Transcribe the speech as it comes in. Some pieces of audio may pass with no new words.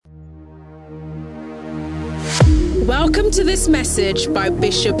Welcome to this message by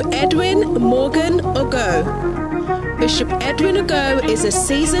Bishop Edwin Morgan Ogo. Bishop Edwin Ogo is a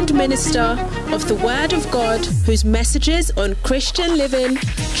seasoned minister of the Word of God whose messages on Christian living,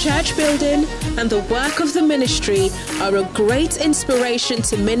 church building, and the work of the ministry are a great inspiration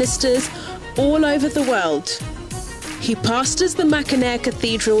to ministers all over the world. He pastors the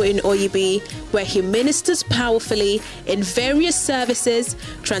Cathedral in Oyibi, where he ministers powerfully in various services,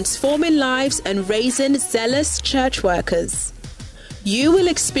 transforming lives and raising zealous church workers. You will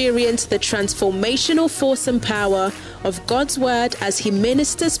experience the transformational force and power of God's Word as he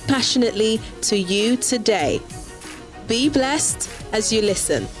ministers passionately to you today. Be blessed as you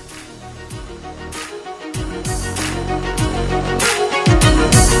listen.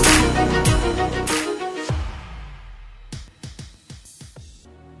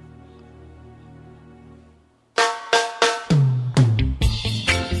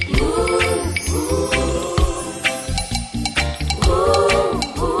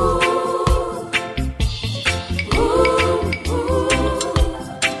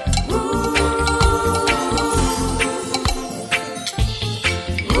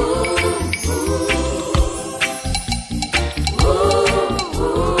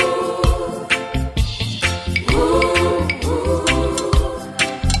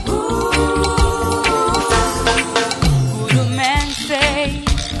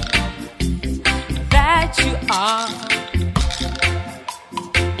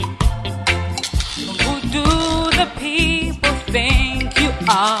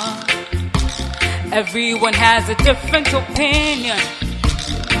 Everyone has a different opinion,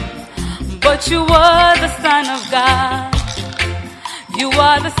 but you are the Son of God. You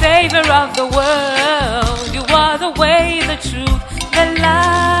are the Savior of the world. You are the way, the truth, the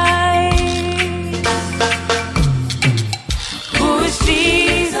life. Who is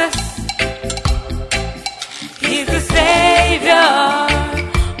Jesus? He's the Savior.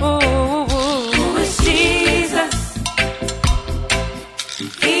 Who is Jesus?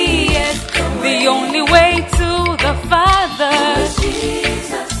 He is the only way to the Father.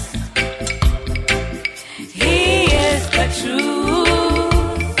 Jesus. He is the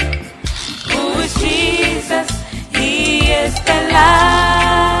truth. Who is Jesus? He is the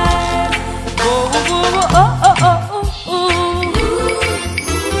life.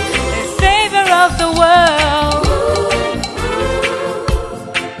 The Savior of the world.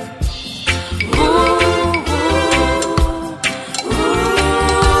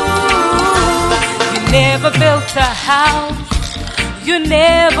 Never built a house, you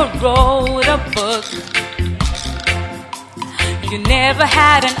never wrote a book, you never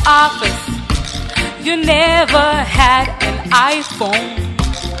had an office, you never had an iPhone,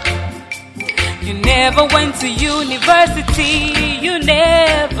 you never went to university, you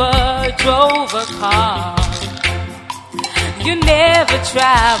never drove a car, you never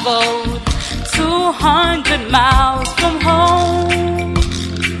traveled 200 miles from home.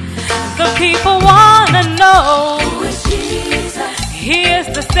 The people wanna know, who is Jesus? He is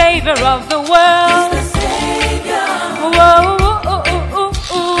the Savior of the world. He's the Savior. Whoa,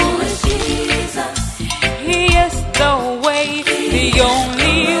 who is Jesus? He is the way, the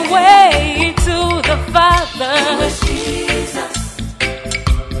only way to the Father. Who is Jesus?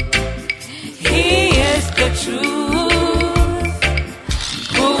 He is the truth.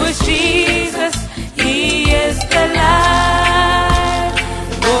 Who is Jesus? He is the life.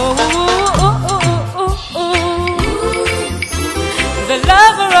 The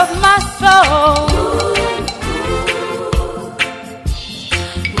lover of my soul.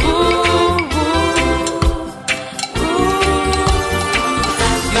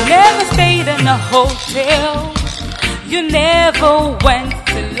 You never stayed in a hotel. You never went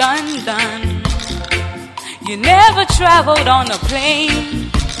to London. You never traveled on a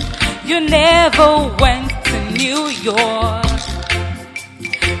plane. You never went to New York.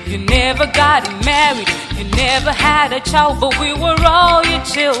 You never got married, you never had a child, but we were all your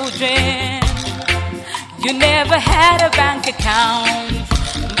children. You never had a bank account,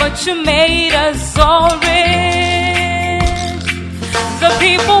 but you made us all rich. The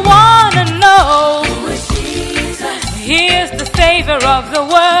people wanna know, who is Jesus? He is the Savior of the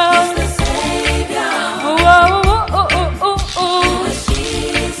world. He's the Savior. Who is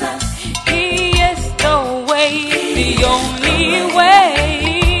Jesus? He is the way, the only way.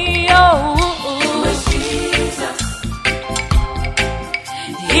 Who is Jesus?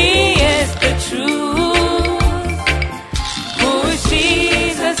 He is the truth. Who is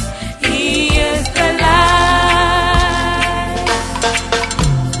Jesus? He is the life.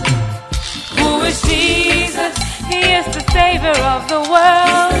 Who is Jesus? He is the Savior of the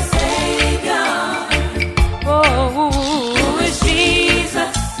world. He's the Savior. Oh.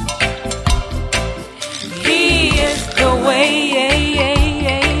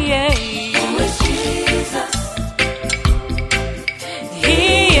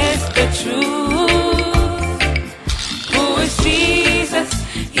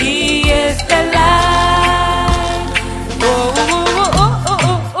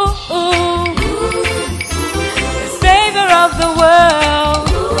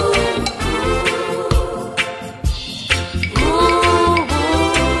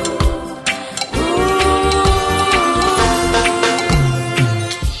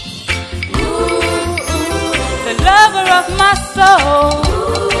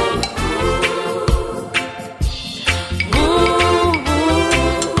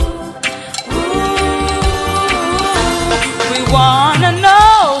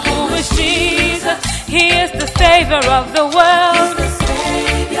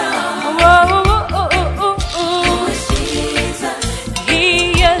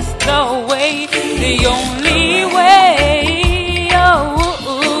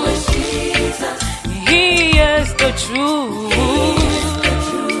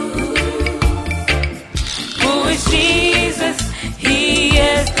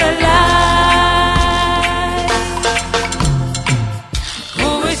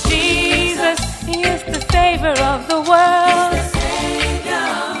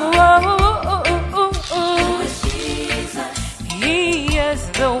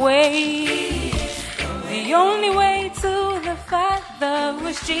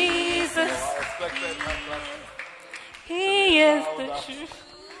 is Jesus. He is the truth.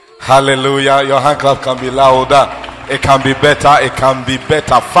 Hallelujah. Your hand clap can be louder. It can be better. It can be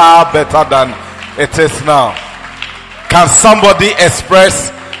better. Far better than it is now. Can somebody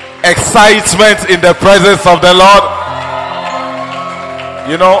express excitement in the presence of the Lord?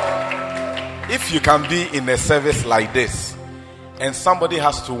 You know, if you can be in a service like this and somebody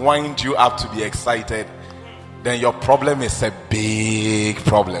has to wind you up to be excited, then your problem is a big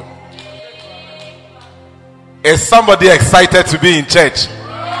problem. Is somebody excited to be in church?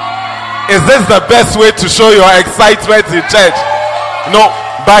 Is this the best way to show your excitement in church? No,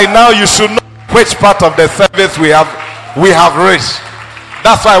 by now you should know which part of the service we have reached.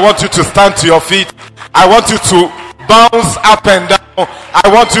 That's why I want you to stand to your feet. I want you to bounce up and down. I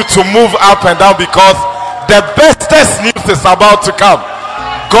want you to move up and down, because the bestest news is about to come.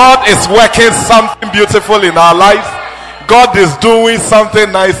 God is working something beautiful in our lives. God is doing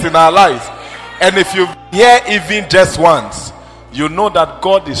something nice in our lives. And if you hear even just once, you know that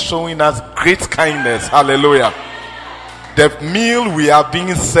God is showing us great kindness. Hallelujah. The meal we are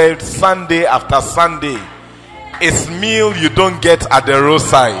being served Sunday after Sunday is meal you don't get at the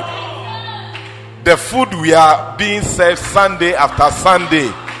roadside. The food we are being served Sunday after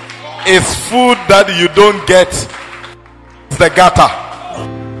Sunday is food that you don't get the gutter.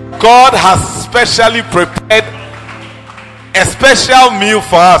 God has specially prepared a special meal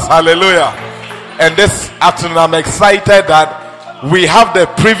for us. Hallelujah. And this afternoon I'm excited that we have the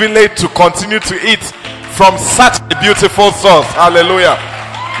privilege to continue to eat from such a beautiful source. Hallelujah.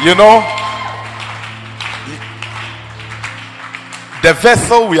 You know, the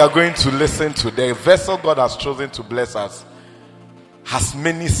vessel we are going to listen to, the vessel God has chosen to bless us, has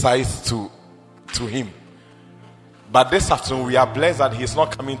many sides to him. But this afternoon we are blessed that he's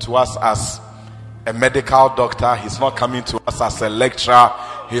not coming to us as a medical doctor. He's not coming to us as a lecturer.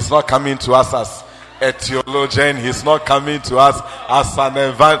 He's not coming to us as a theologian. He's not coming to us as an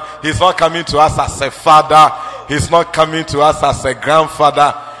evangelist. He's not coming to us as a father. He's not coming to us as a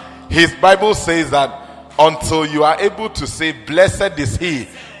grandfather. His Bible says that until you are able to say, blessed is he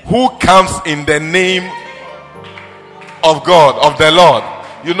who comes in the name of God, of the Lord.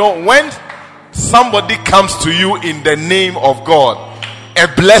 You know, when somebody comes to you in the name of God, a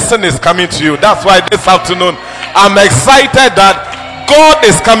blessing is coming to you. That's why this afternoon I'm excited that God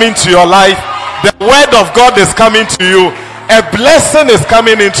is coming to your life. The word of God is coming to you. A blessing is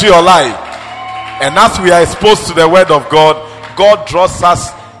coming into your life. And as we are exposed to the word of God, God draws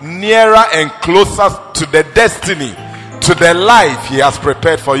us nearer and closer to the destiny, to the life he has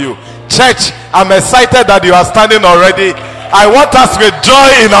prepared for you. Church, I'm excited that you are standing already. I want us with joy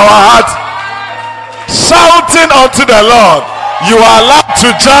in our hearts, shouting unto the Lord. You are allowed to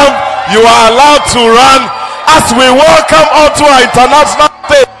jump, you are allowed to run as we welcome onto our international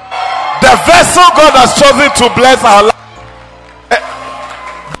stage the vessel God has chosen to bless our life,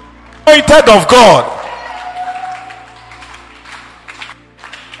 anointed of God.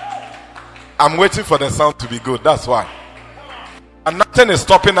 I'm waiting for the sound to be good. That's why. And nothing is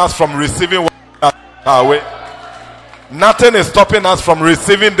stopping us from receiving what God has our way. Nothing is stopping us from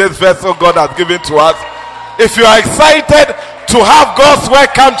receiving this vessel God has given to us. If you are excited to have God's word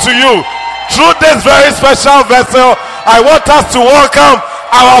come to you through this very special vessel, I want us to welcome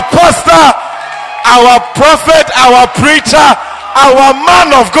our pastor, our prophet, our preacher, our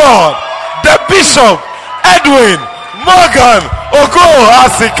man of God, the Bishop Edwin Morgan Ogo,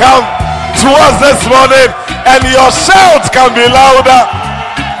 as he comes to us this morning, and your shout can be louder.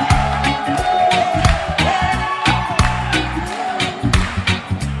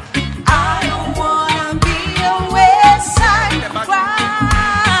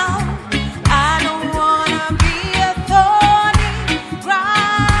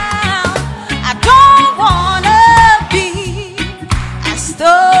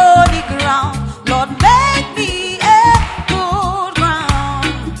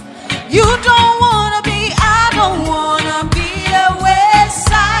 You don't wanna be, I don't wanna be away.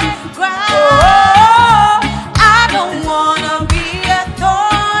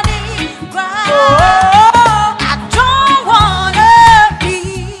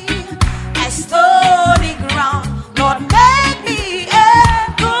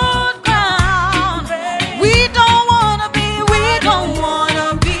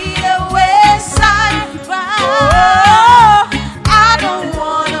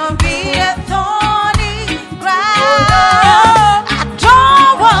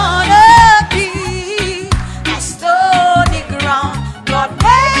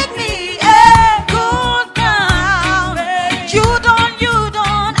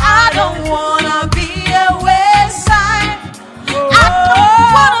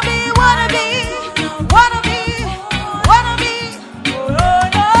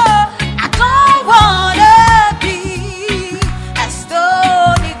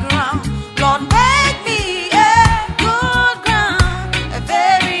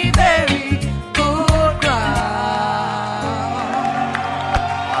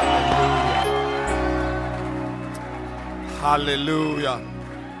 Hallelujah.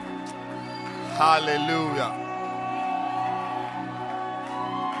 Hallelujah.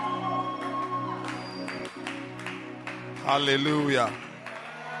 Hallelujah.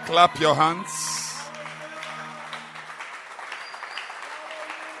 Clap your hands.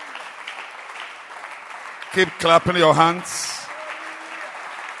 Keep clapping your hands.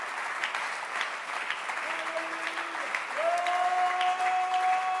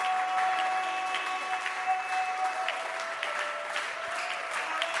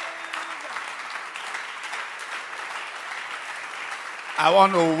 I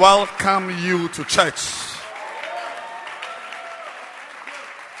want to welcome you to church.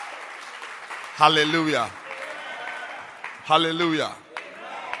 Hallelujah. Hallelujah.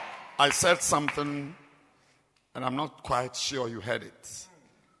 I said something and I'm not quite sure you heard it.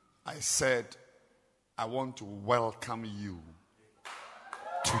 I said, I want to welcome you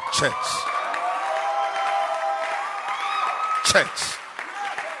to church. Church.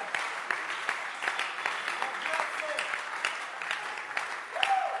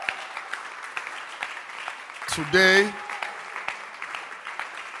 Today,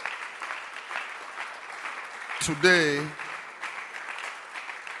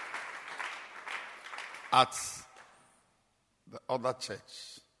 at the other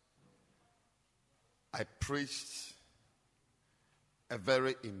church, I preached a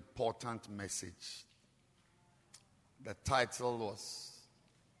very important message. The title was,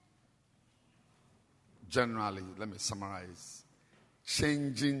 generally, let me summarize,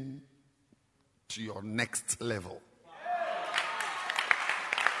 Changing to Your Next Level.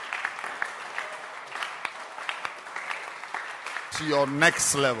 To your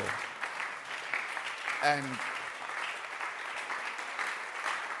next level. And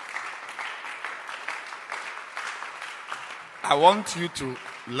I want you to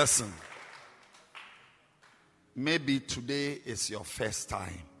listen. Maybe today is your first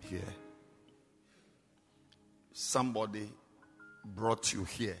time here. Somebody brought you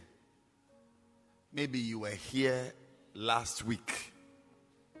here. Maybe you were here last week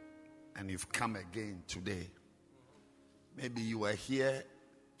and you've come again today. Maybe you were here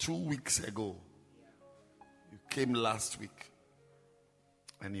 2 weeks ago. You came last week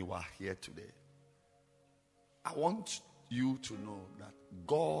and you are here today. I want you to know that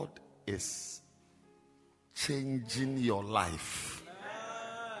God is changing your life.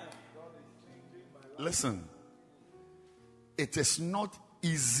 Listen, it is not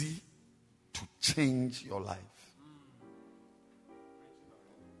easy to change your life.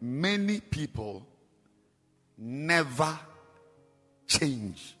 Many people never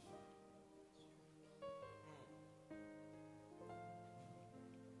change.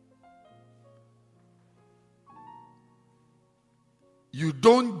 You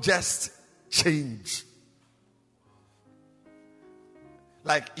don't just change.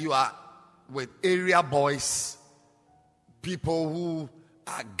 Like you are with area boys, people who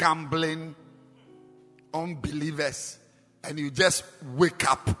are gambling, unbelievers, and you just wake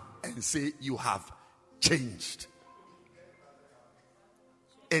up and say you have changed.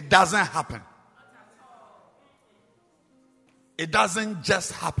 It doesn't happen. It doesn't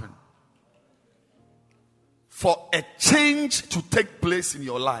just happen. For a change to take place in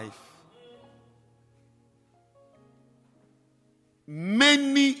your life,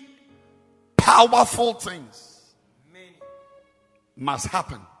 many powerful things must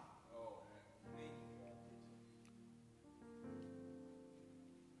happen.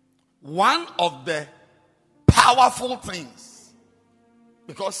 One of the powerful things,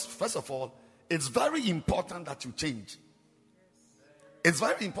 because first of all, it's very important that you change. It's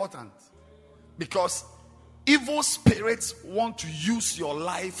very important because evil spirits want to use your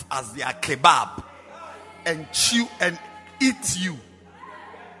life as their kebab and chew and eat you.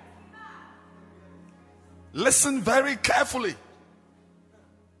 Listen very carefully.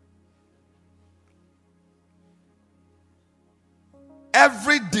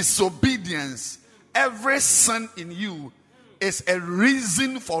 Every disobedience, every sin in you is a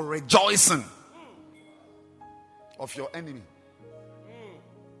reason for rejoicing of your enemy.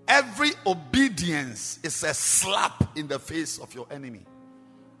 Every obedience is a slap in the face of your enemy.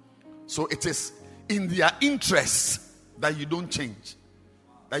 So it is in their interest that you don't change.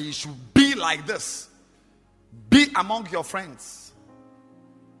 That you should be like this. Be among your friends.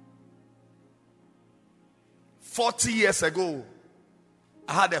 40 years ago,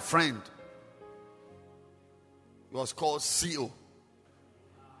 I had a friend. He was called CO.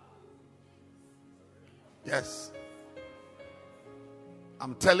 Yes.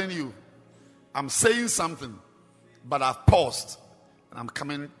 I'm telling you, I'm saying something, but I've paused and I'm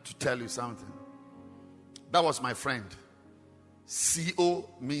coming to tell you something. That was my friend. CO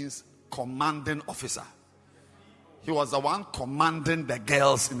means commanding officer. He was the one commanding the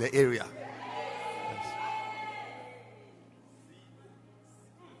girls in the area.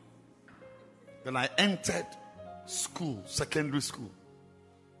 Then I entered school, secondary school,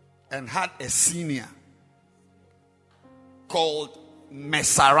 and had a senior called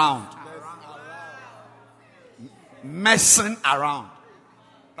Mess Around. Messing around.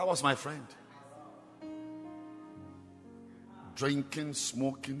 That was my friend. Drinking,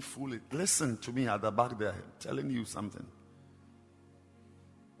 smoking, fooling. Listen to me at the back there. I'm telling you something.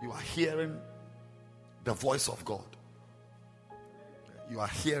 You are hearing the voice of God. You are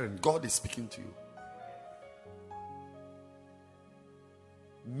hearing. God is speaking to you.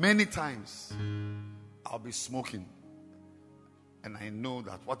 Many times I'll be smoking and I know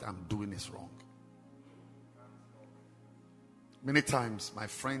that what I'm doing is wrong. Many times my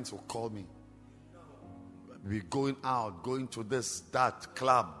friends will call me. We're going out, going to this, that,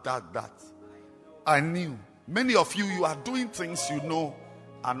 club, that. I knew. Many of you, you are doing things you know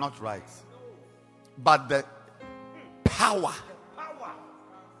are not right. But the power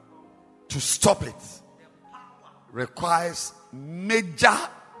to stop it requires major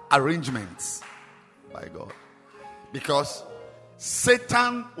arrangements by God. Because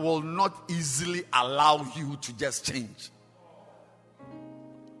Satan will not easily allow you to just change.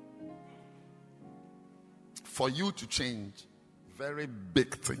 For you to change, very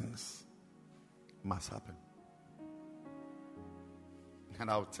big things must happen. And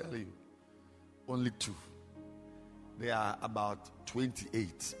I'll tell you, only 2. They are about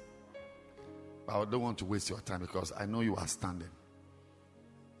 28. But I don't want to waste your time because I know you are standing.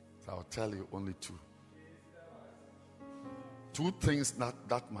 So I'll tell you only 2. 2 things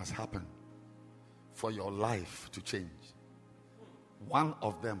that must happen for your life to change. One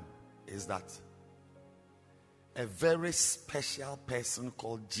of them is that a very special person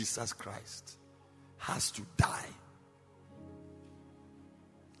called Jesus Christ has to die.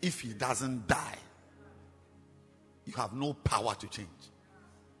 If he doesn't die, you have no power to change.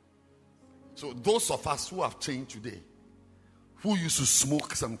 So those of us who have changed today, who used to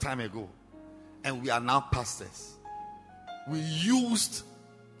smoke some time ago, and we are now pastors, we used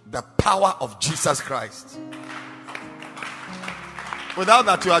the power of Jesus Christ. Without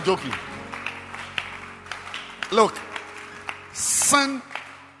that, you are joking. Look, sin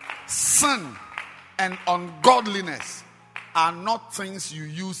and ungodliness are not things you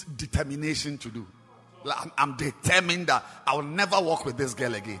use determination to do. Like, I'm determined that I will never walk with this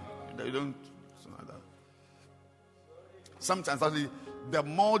girl again. You don't. Sometimes the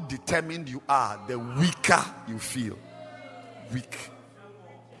more determined you are, the weaker you feel. Weak.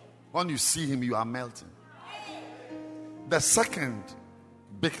 When you see him, you are melting. The second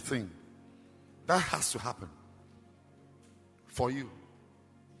big thing that has to happen for you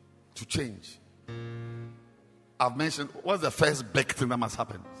to change. I've mentioned, what's the first big thing that must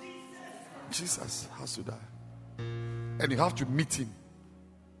happen? Jesus has to die. And you have to meet him.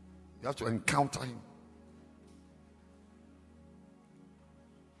 You have to encounter him.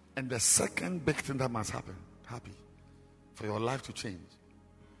 And the second big thing that must happen, for your life to change,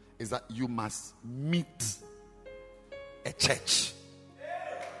 is that you must meet a church.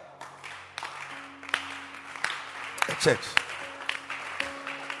 A church.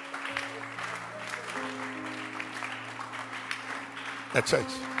 A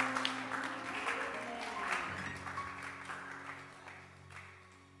church.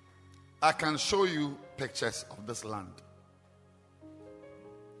 I can show you pictures of this land.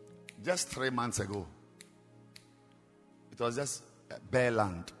 Just 3 months ago, it was just bare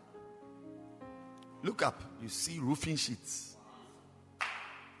land. Look up, you see roofing sheets.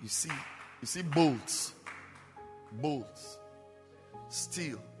 You see bolts,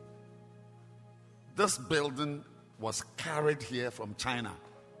 steel. This building was carried here from China.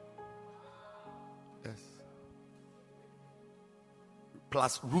 Yes.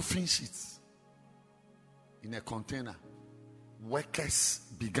 Plus roofing sheets in a container. Workers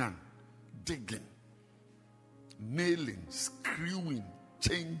began digging, nailing, screwing,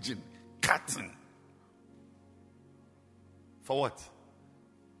 changing, cutting. For what?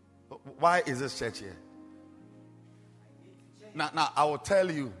 Why is this church here? Now I will tell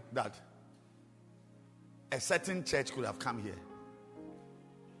you that a certain church could have come here.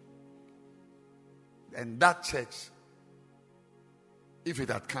 And that church, if it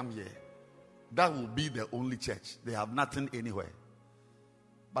had come here, that will be the only church. They have nothing anywhere.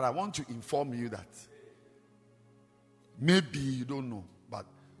 But I want to inform you that maybe you don't know, but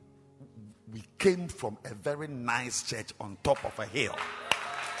we came from a very nice church on top of a hill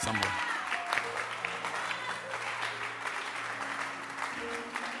somewhere.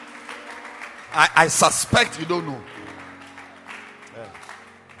 I suspect you don't know.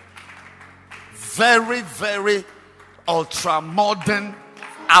 Very, very ultra-modern,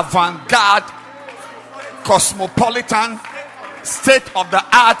 avant-garde, cosmopolitan,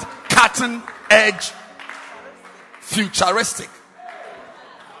 state-of-the-art, cutting-edge, futuristic.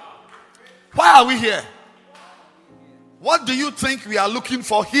 Why are we here? What do you think we are looking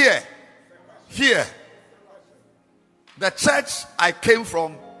for here? Here. The church I came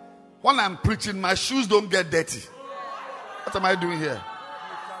from, when I'm preaching, my shoes don't get dirty. What am I doing here?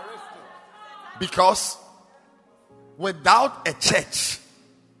 Because without a church,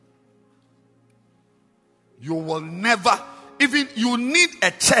 you will never, even you need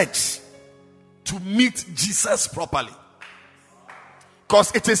a church to meet Jesus properly.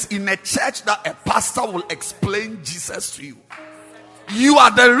 Because it is in a church that a pastor will explain Jesus to you. You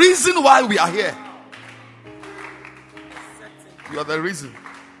are the reason why we are here. You are the reason.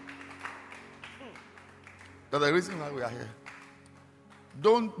 You are the reason why we are here.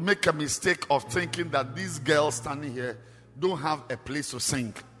 Don't make a mistake of thinking that these girls standing here don't have a place to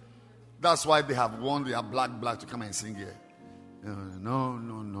sing. That's why they have worn their black to come and sing here. No.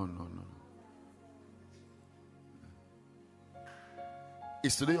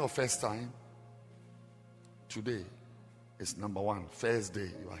 Is today your first time? Today is number one. First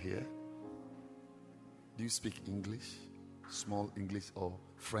day you are here. Do you speak English? Small English or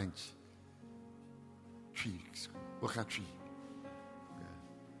French? Tree. What kind of tree? Yeah.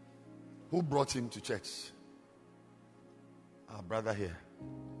 Who brought him to church? Our brother here.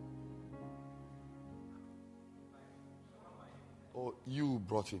 Oh, you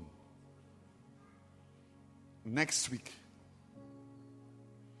brought him. Next week,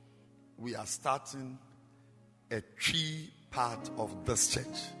 we are starting a tree part of this church.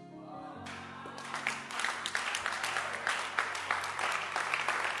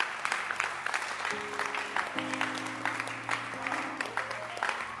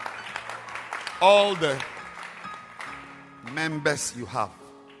 All the members you have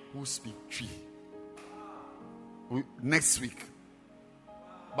who speak tree. Next week.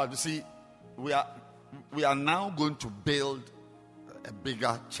 But you see, we are now going to build a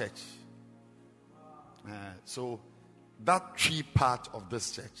bigger church. So that tree part of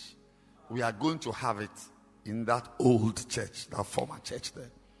this church, we are going to have it in that old church, that former church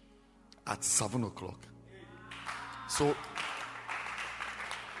there, at 7 o'clock. So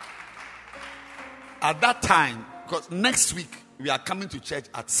at that time, because next week we are coming to church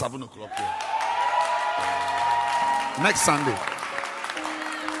at 7 o'clock here. Next Sunday.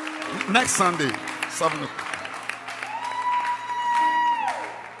 Next Sunday, 7 o'clock.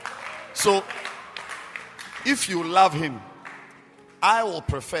 So, if you love him, I will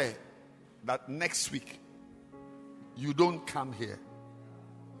prefer that next week you don't come here.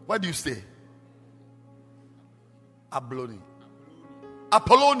 Where do you stay? Apollonia.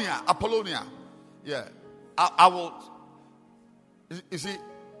 Yeah. I will. You see,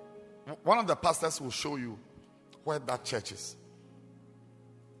 one of the pastors will show you where that church is.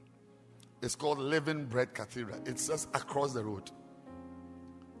 It's called Living Bread Cathedral. It's just across the road.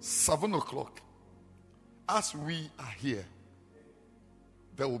 7 o'clock. As we are here,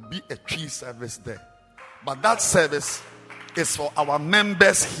 there will be a tree service there. But that service is for our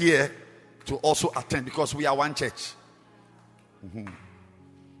members here to also attend, because we are one church. Mm-hmm.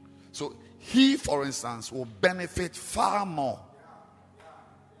 So he, for instance, will benefit far more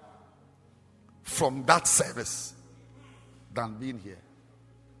from that service than being here.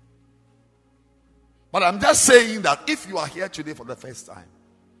 But I'm just saying that if you are here today for the first time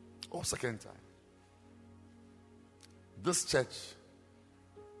or second time, this church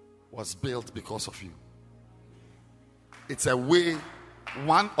was built because of you. It's a way,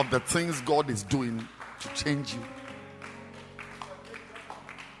 one of the things God is doing to change you.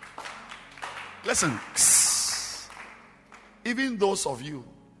 Listen, even those of you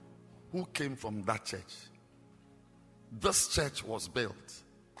who came from that church, this church was built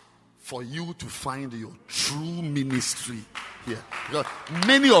for you to find your true ministry here. Because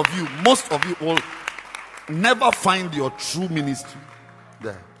many of you, most of you will never find your true ministry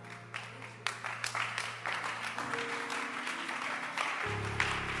there.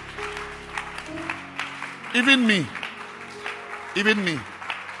 Even me.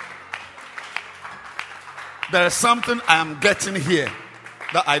 There is something I am getting here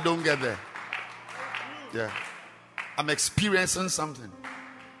that I don't get there. Yeah. I'm experiencing something.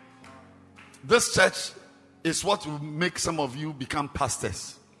 This church is what will make some of you become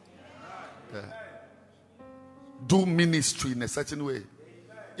pastors. Yeah. Do ministry in a certain way.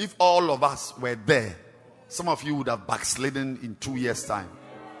 If all of us were there, some of you would have backslidden in 2 years' time.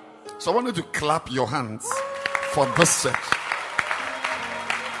 So I want you to clap your hands for this church.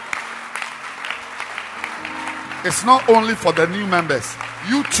 It's not only for the new members.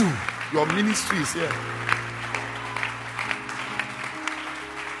 You too, your ministry is here.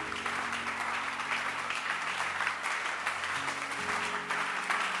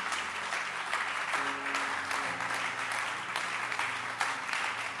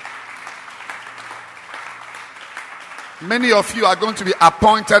 Many of you are going to be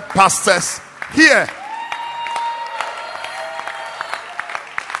appointed pastors here.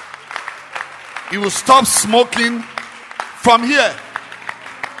 You will stop smoking from here.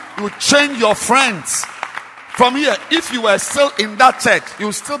 You will change your friends from here. If you were still in that church, you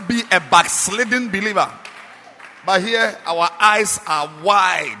will still be a backslidden believer. But here, our eyes are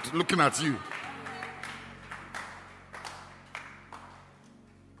wide looking at you.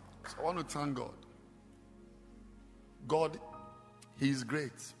 So I want to thank God. God, He is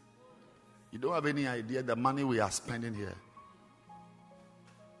great. You don't have any idea the money we are spending here.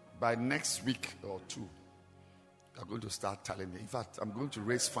 By next week or two, I'm going to start tiling. In fact, I'm going to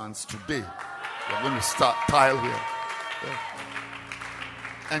raise funds today. We're going to start tile here. Yeah.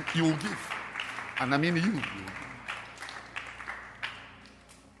 And you will give. And I mean you.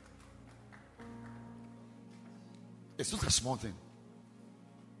 It's not a small thing.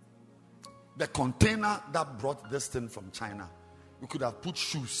 The container that brought this thing from China, we could have put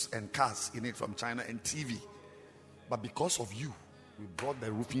shoes and cars in it from China and TV. But because of you, we brought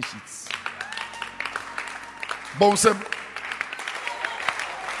the roofing sheets. Bonsem.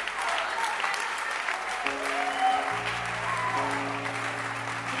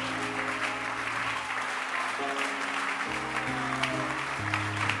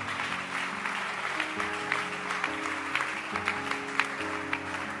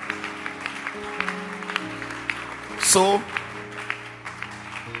 So,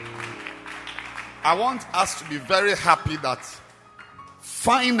 I want us to be very happy that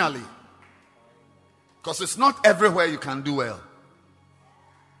finally, because it's not everywhere you can do well.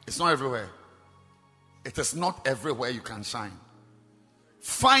 It's not everywhere. It is not everywhere you can shine.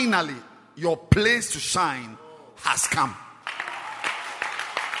 Finally, your place to shine has come.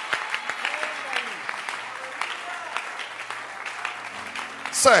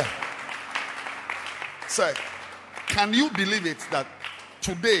 Sir, can you believe it that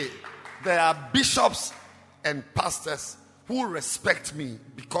today there are bishops and pastors who respect me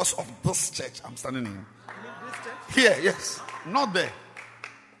because of this church I'm standing in? Here, yes. Not there.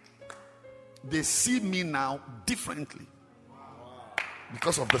 They see me now differently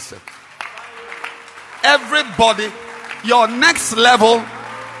because of this church. Everybody, your next level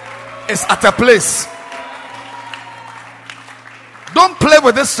is at a place. Don't play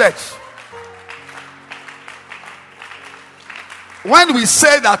with this church. When we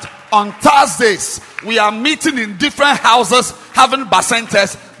say that on Thursdays we are meeting in different houses having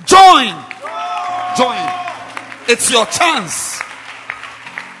bacentas, join. It's your chance.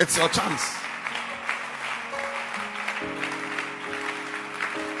 It's your chance.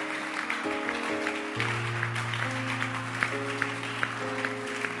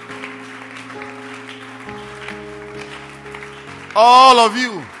 All of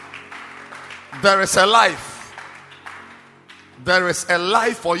you, there is a life. There is a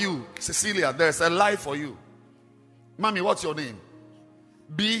life for you. Cecilia, there is a life for you. Mommy, what's your name?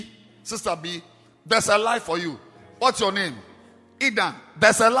 B, Sister B, there's a life for you. What's your name? Eden,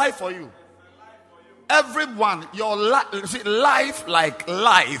 there's a life for you. Everyone, your life like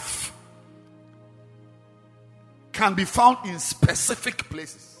life can be found in specific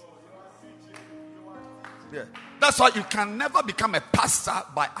places. Yeah. That's why you can never become a pastor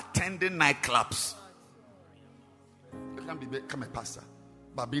by attending nightclubs. You can become a pastor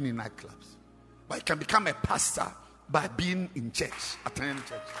by being in nightclubs. But you can become a pastor by being in church, attending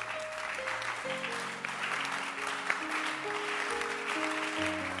church.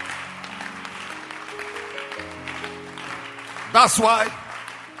 That's why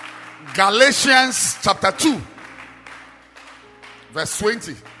Galatians chapter 2 verse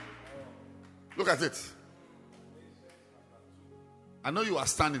 20. Look at it. I know you are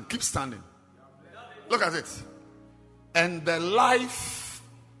standing. Keep standing. Look at it. And the life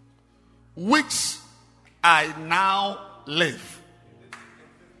which I now live.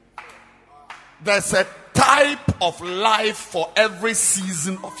 There's a type of life for every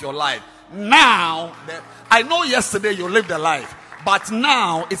season of your life. Now, I know yesterday you lived a life, but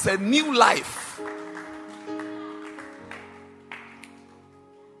now it's a new life.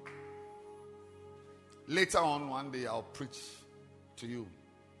 Later on, one day I'll preach to you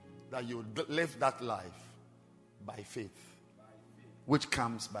that you live that life by faith. which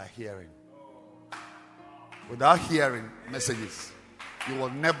comes by hearing. Without hearing messages, you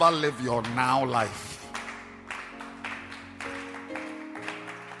will never live your now life.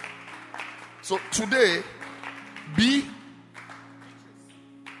 So today,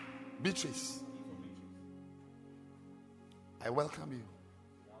 Beatrice, I welcome you.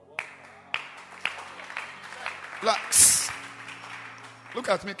 Look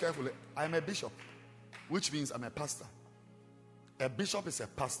at me carefully. I'm a bishop, which means I'm a pastor. A bishop is a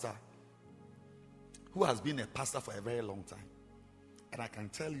pastor who has been a pastor for a very long time. And I can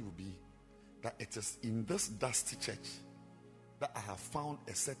tell you, that it is in this dusty church that I have found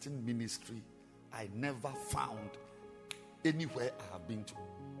a certain ministry I never found anywhere I have been to.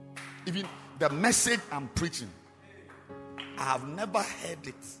 Even the message I'm preaching, I have never heard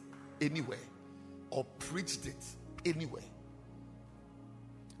it anywhere or preached it anywhere.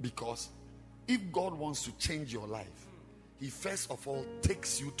 Because if God wants to change your life, He first of all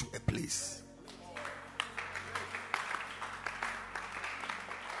takes you to a place.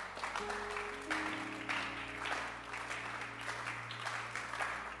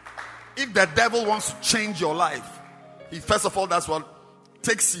 If the devil wants to change your life, he first of all, that's what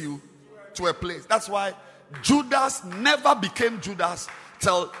takes you to a place. That's why Judas never became Judas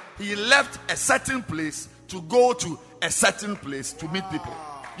till he left a certain place to go to a certain place to meet people.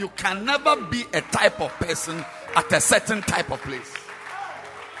 You can never be a type of person at a certain type of place.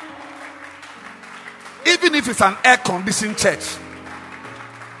 Even if it's an air-conditioned church,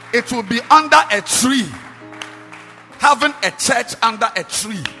 it will be under a tree. Having a church under a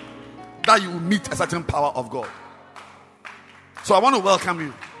tree, that you will meet a certain power of God. So I want to welcome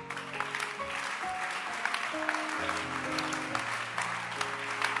you.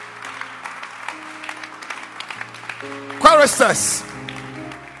 Choristers.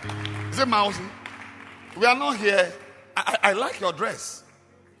 Is it Mousy? We are not here. I like your dress.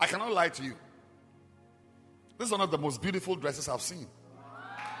 I cannot lie to you. This is one of the most beautiful dresses I've seen.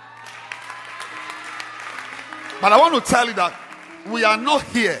 But I want to tell you that we are not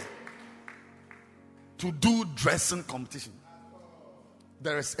here to do dressing competition.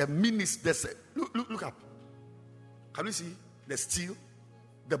 There is a ministry. Look up. Can you see the steel,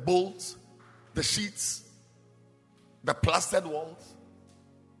 the bolts, the sheets, the plastered walls?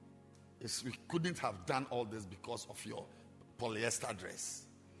 Yes, we couldn't have done all this because of your polyester dress.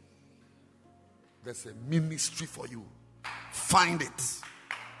 There's a ministry for you. Find it.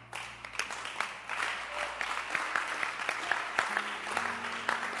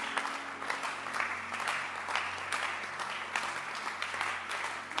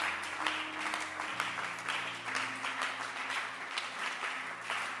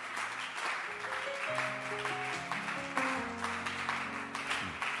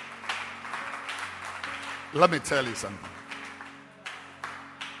 Let me tell you something.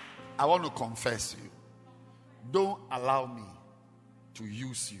 I want to confess you. Don't allow me to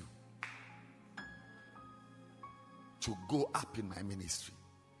use you to go up in my ministry,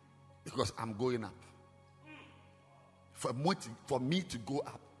 because I'm going up. For me to go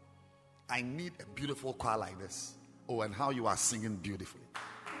up, I need a beautiful choir like this. Oh, and how you are singing beautifully.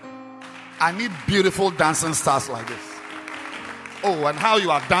 I need beautiful dancing stars like this. Oh, and how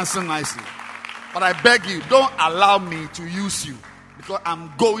you are dancing nicely. But I beg you, don't allow me to use you, because I'm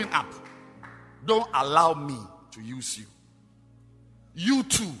going up. Don't allow me to use you. You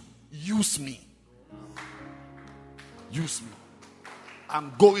too, use me. Use me.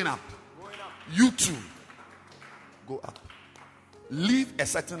 I'm going up. You too, go up. Live a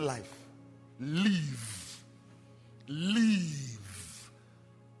certain life. Live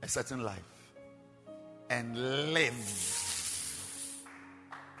a certain life. And live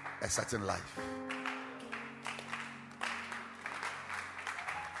a certain life.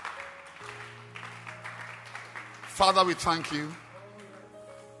 Father, we thank you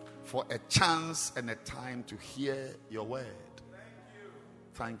for a chance and a time to hear your word.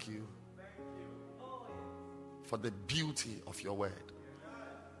 Thank you for the beauty of your word.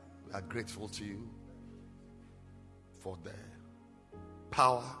 We are grateful to you for the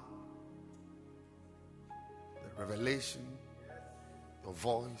power, the revelation, your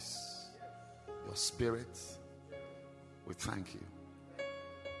voice, your spirit. We thank you.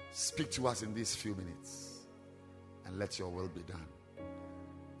 Speak to us in these few minutes and let your will be done.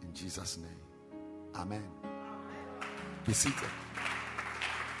 In Jesus' name, amen. Be seated.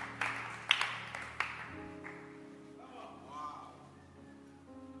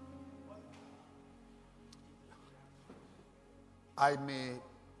 I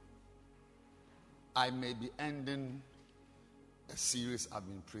may be ending a series I've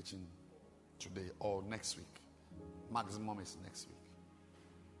been preaching today or next week. Maximum is next week.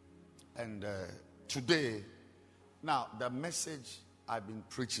 And today, now the message I've been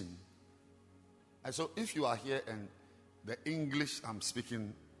preaching. And so if you are here and the English I'm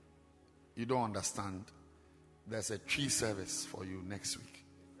speaking, you don't understand, there's a tree service for you next week.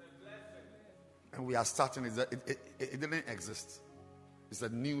 And we are starting, it didn't exist. It's a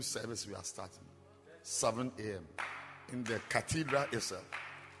new service we are starting. 7 a.m. in the cathedral itself.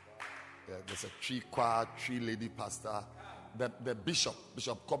 There's a tree choir, tree lady pastor. The Bishop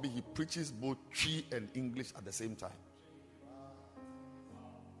Kobe, he preaches both tree and English at the same time.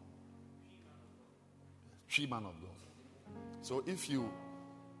 Tree man of God. So if you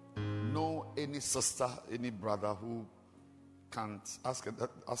know any sister, any brother who can't, ask her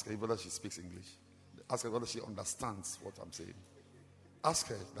whether she speaks English. Ask her whether she understands what I'm saying. Ask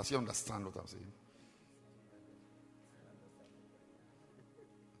her, does she understand what I'm saying?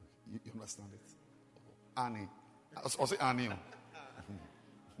 You understand it? Annie. I'll say Annie.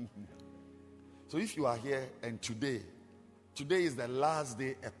 So if you are here and today is the last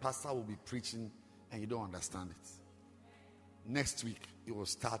day a pastor will be preaching and you don't understand it, next week you will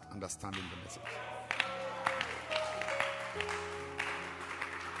start understanding the message.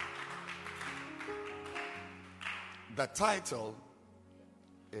 The title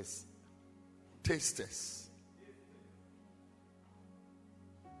is Tasters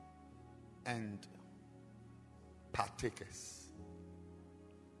and Partakers.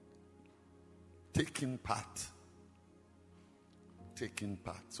 Taking part.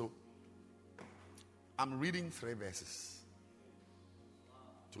 So I'm reading 3 verses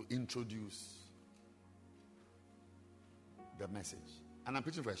to introduce the message. And I'm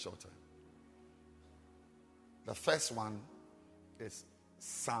preaching for a short time. The first one is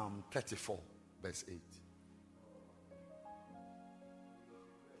Psalm 34, verse 8.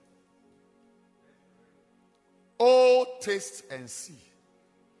 Oh, taste and see.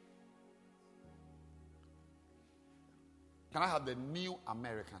 Can I have the New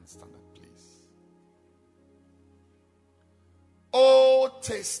American Standard, please? Oh,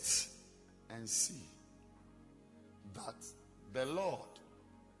 taste and see that the Lord,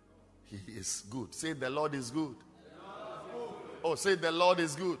 He is good. Say, the Lord is good. Oh, say, the Lord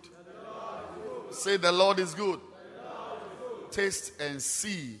is good. Say, the Lord is good. Taste and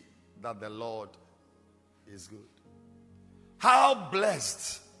see that the Lord is good. How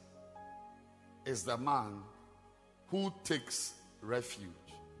blessed is the man who takes refuge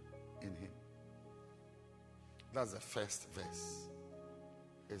in Him. That's the first verse.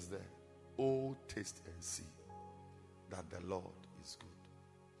 Is there? Oh, taste and see that the Lord is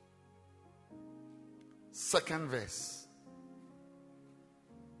good. Second verse.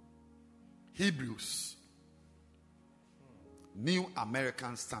 Hebrews. New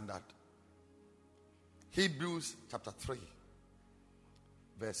American Standard. Hebrews chapter 3.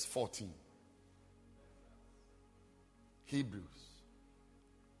 Verse 14. Hebrews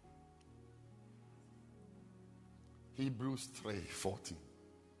 3:14.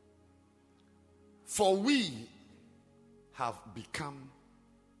 For we have become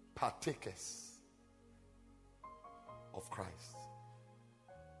partakers of Christ.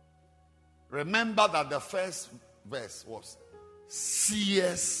 Remember that the first verse was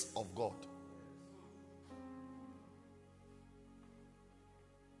seers of God.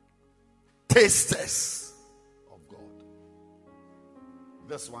 Tasters of God.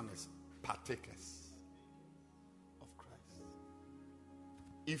 This one is partakers of Christ.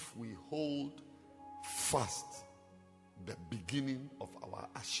 If we hold fast the beginning of our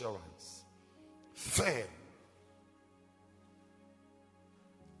assurance firm.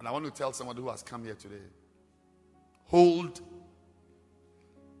 And I want to tell somebody who has come here today, hold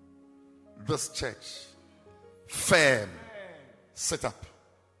this church firm. Sit up.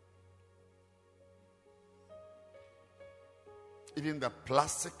 Even the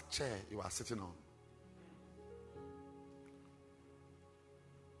plastic chair you are sitting on.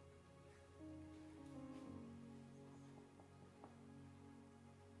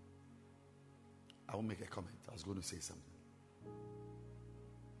 I will make a comment. I was going to say something.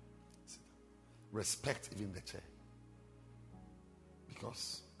 Respect even the chair.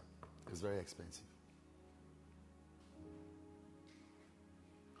 Because it's very expensive.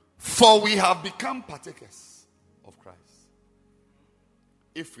 For we have become partakers of Christ.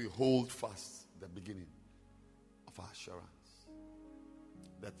 If we hold fast the beginning of our assurance.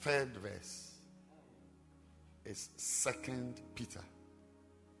 The third verse is 2 Peter.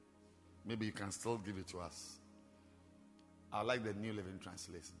 Maybe you can still give it to us. I like the New Living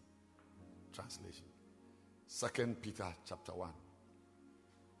Translation. 2 Peter chapter 1.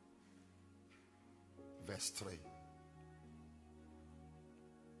 Verse 3.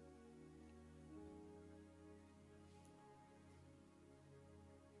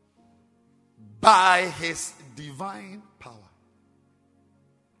 by his divine power,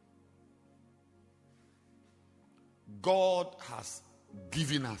 God has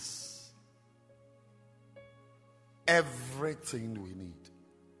given us everything we need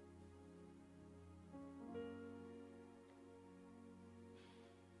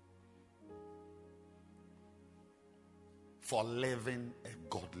for living a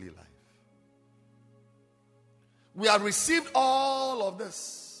godly life. We have received all of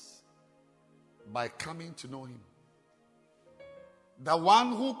this by coming to know him. The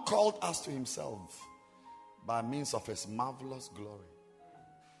one who called us to himself by means of his marvelous glory.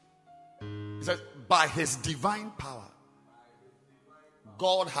 He says, by his divine power,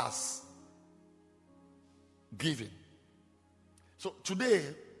 God has given. So today,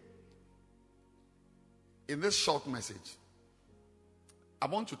 in this short message, I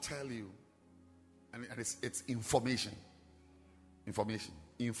want to tell you, and it's information,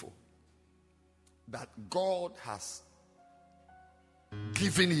 info, that God has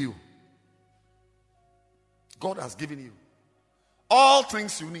given you. God has given you all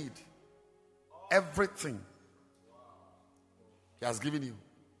things you need. Everything. He has given you.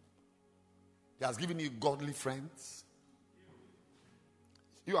 He has given you godly friends.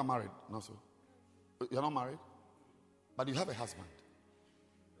 You are married, not so. You're not married, but you have a husband.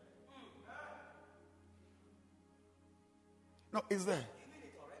 No, it's there.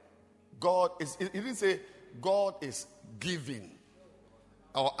 God is, it didn't say God is giving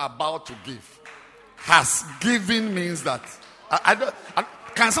or about to give. Has given means that.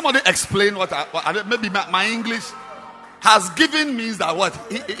 Can somebody explain what maybe my English? Has given means that what?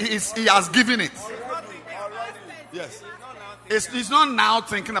 He has given it. Yes. It's not now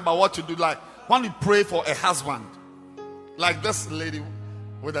thinking about what to do. Like when you pray for a husband, like this lady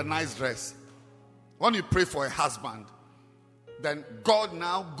with a nice dress. When you pray for a husband, then God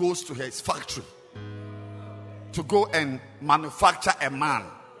now goes to his factory to go and manufacture a man,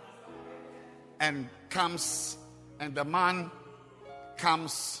 and comes, and the man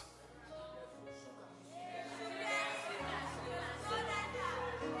comes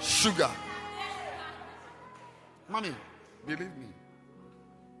sugar. Mommy, believe me,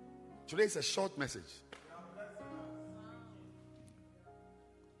 today is a short message.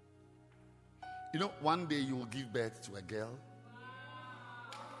 You know, one day you will give birth to a girl.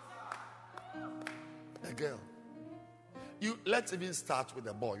 A girl. Let's even start with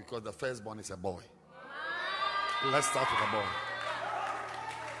a boy, because the firstborn is a boy. Let's start with a boy.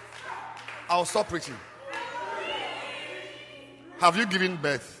 I'll stop preaching. Have you given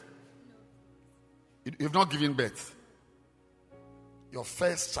birth? You've not given birth. Your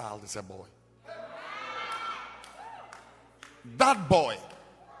first child is a boy. That boy,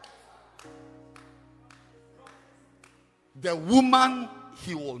 the woman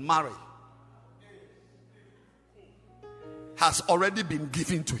he will marry, has already been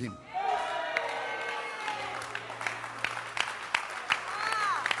given to him.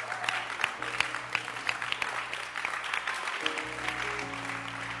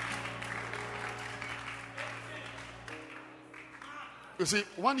 You see,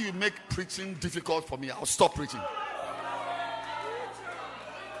 when you make preaching difficult for me, I'll stop preaching.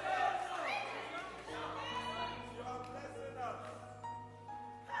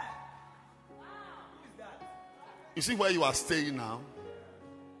 You see where you are staying now?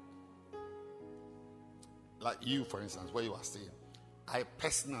 Like you, for instance, where you are staying. I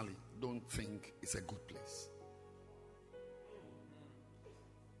personally don't think it's a good place.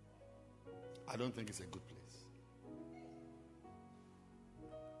 I don't think it's a good place.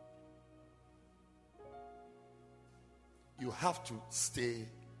 You have to stay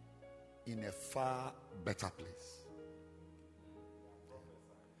in a far better place.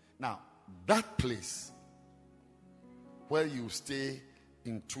 Now, that place where you stay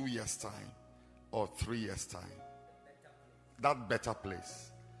in 2 years' time or 3 years' time, that better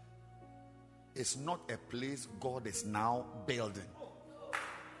place is not a place God is now building.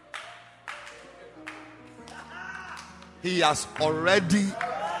 He has already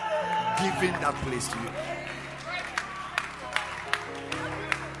given that place to you.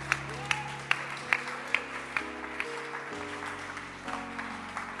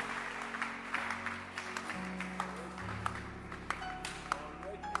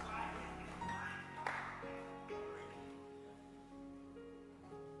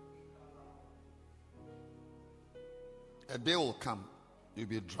 A day will come, you'll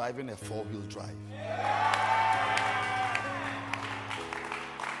be driving a 4-wheel drive.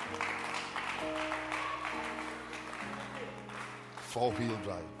 Four-wheel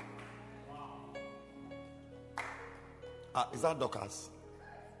drive. Is that Dorcas?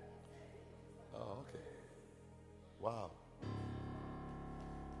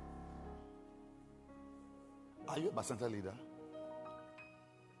 Are you a Bacenta leader?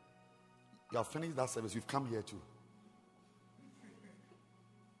 You have finished that service. You've come here too.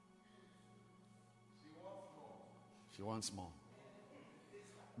 She wants more.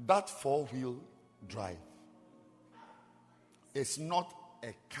 That 4-wheel drive is not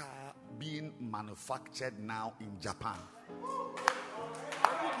a car being manufactured now in Japan.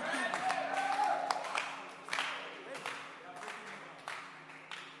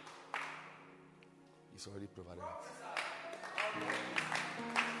 It's already provided.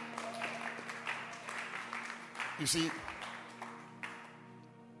 You see,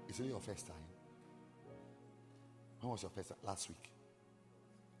 is it your first time? When was your first time? Last week?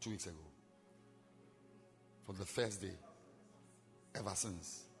 2 weeks ago? For the first day? Ever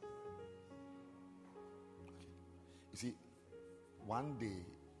since? Okay. You see, one day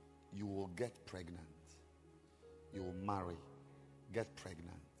you will get pregnant. You will marry, get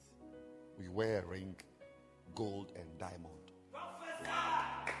pregnant. We wear a ring, gold and diamond.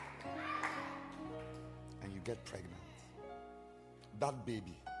 And you get pregnant. That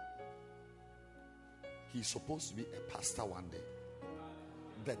baby, he's supposed to be a pastor one day.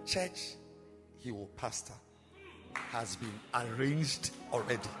 The church he will pastor has been arranged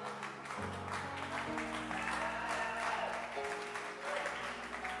already.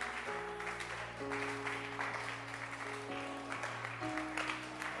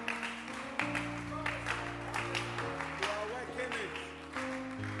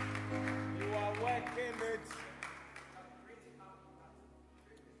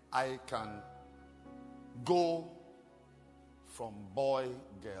 I can go from boy,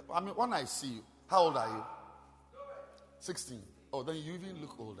 girl. I mean, when I see you, how old are you? 16. Oh, then you even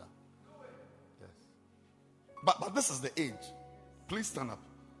look older. Yes. But this is the age. Please stand up.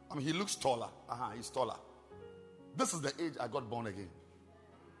 I mean, he looks taller. He's taller. This is the age I got born again.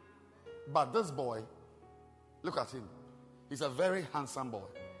 But this boy, look at him. He's a very handsome boy.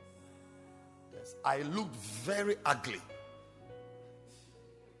 Yes. I looked very ugly.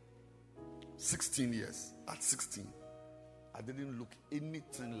 16 years. At 16, I didn't look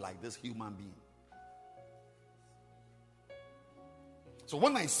anything like this human being. So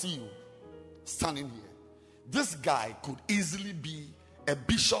when I see you standing here, this guy could easily be a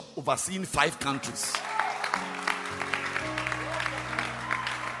bishop overseeing 5 countries.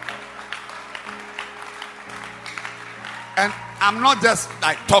 And I'm not just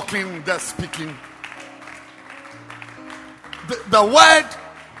like talking, just speaking. The word,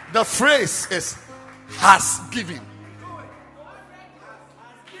 the phrase is has given.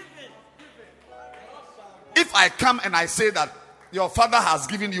 If I come and I say that your father has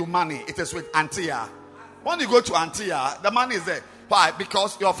given you money, it is with Antia. When you go to Antia, the money is there. Why?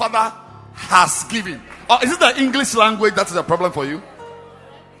 Because your father has given. Or is it the English language that is a problem for you?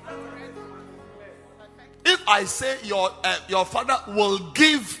 If I say your father will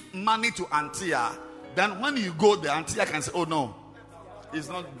give money to Antia, then when you go there, Antia can say, oh no, it's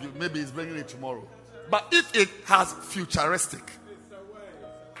not, maybe he's bringing it tomorrow. But if it has futuristic,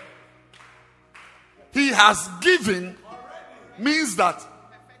 he has given means that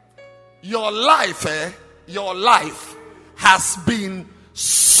your life has been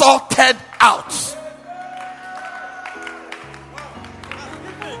sorted out.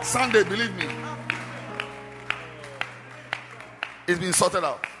 Sunday, believe me, it's been sorted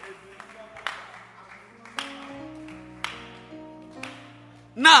out.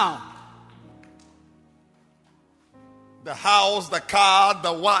 Now, the house, the car,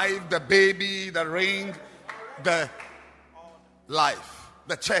 the wife, the baby, the ring, the life,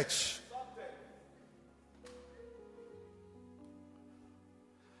 the church.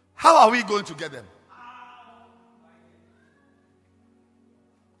 How are we going to get them?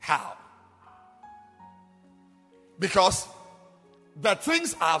 How? Because the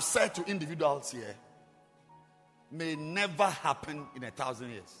things I have said to individuals here may never happen in 1,000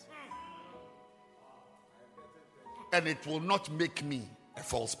 years. And it will not make me a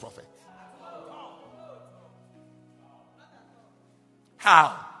false prophet.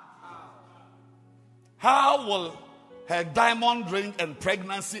 How? How will her diamond ring and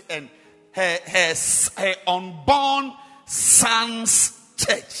pregnancy and her unborn son's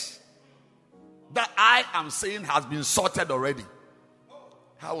church that I am saying has been sorted already,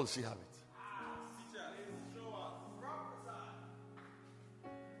 how will she have it?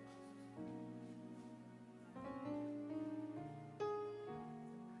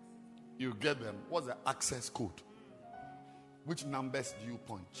 You get them. What's the access code? Which numbers do you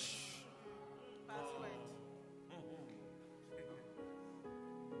punch?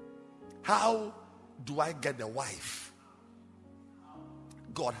 How do I get the wife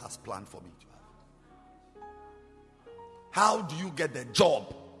God has planned for me to have? How do you get the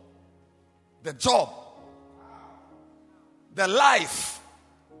job? The job. The life.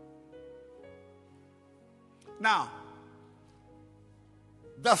 Now,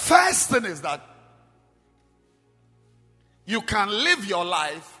 the first thing is that you can live your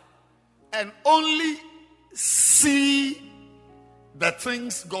life and only see the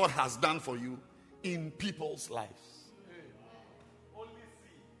things God has done for you in people's lives.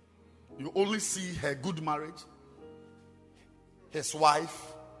 You only see her good marriage, his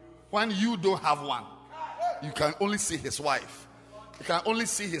wife. When you don't have one, you can only see his wife. You can only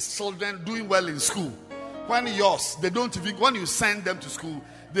see his children doing well in school. When yours, they don't even, when you send them to school,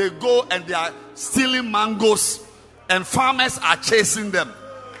 they go and they are stealing mangoes and farmers are chasing them.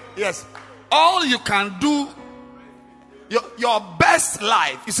 Yes. All you can do, your best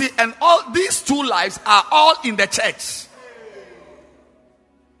life, you see, and all these two lives are all in the church.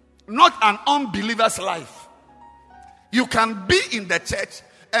 Not an unbeliever's life. You can be in the church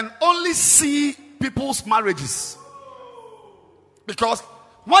and only see people's marriages. Because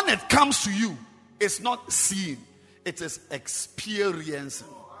when it comes to you, it's not seeing, it is experiencing.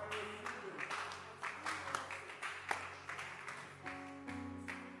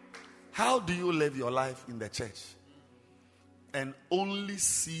 How do you live your life in the church and only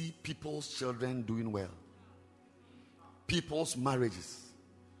see people's children doing well? People's marriages.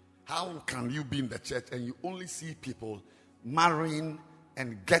 How can you be in the church and you only see people marrying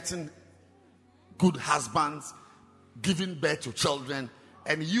and getting good husbands, giving birth to children,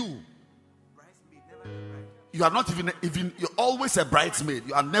 and you are not even you're always a bridesmaid,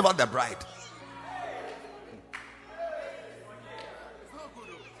 you are never the bride.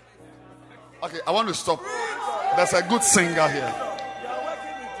 Okay, I want to stop. There's a good singer here.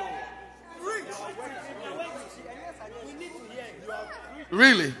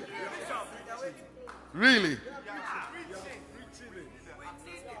 Really? Really?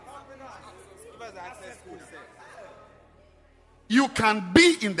 You can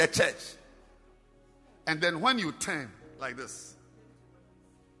be in the church, and then when you turn like this,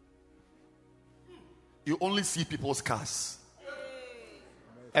 you only see people's cars.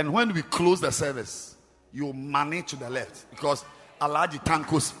 And when we close the service, you manage to the left because Alaji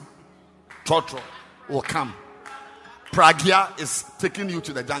Tanko's Trotro will come. Pragya is taking you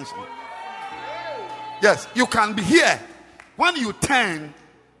to the junction. Yes, you can be here. When you turn,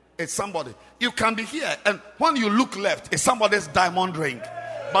 it's somebody. You can be here, and when you look left, it's somebody's diamond ring.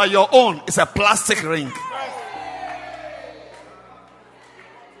 But your own is a plastic ring.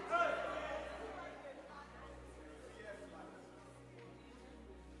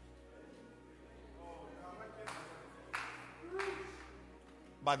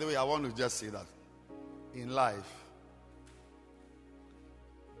 By the way, I want to just say that in life,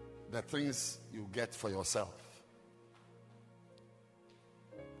 the things you get for yourself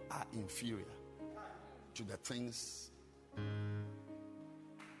are inferior to the things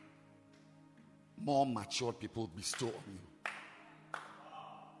more mature people bestow on you.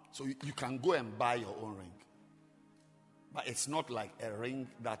 So you can go and buy your own ring, but it's not like a ring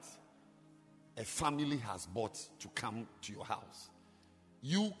that a family has bought to come to your house.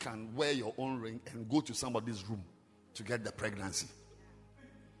 You can wear your own ring and go to somebody's room to get the pregnancy.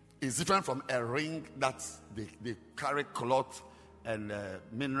 It's different from a ring that they carry cloth and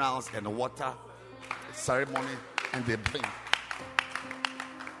minerals and water ceremony and they bring.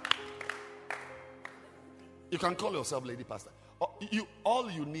 You can call yourself lady pastor. All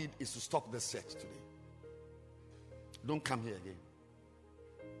you need is to stop this church today. Don't come here again.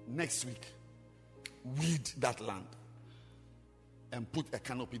 Next week, weed that land and put a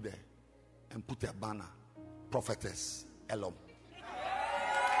canopy there and put a banner, Prophetess Elom.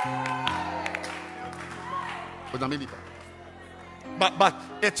 But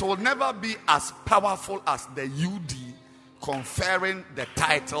it will never be as powerful as the UD conferring the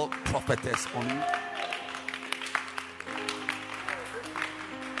title prophetess on you.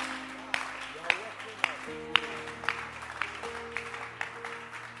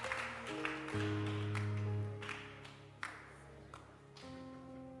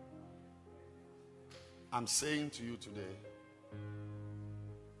 I'm saying to you today,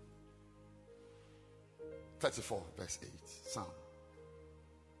 34 verse 8, Psalm.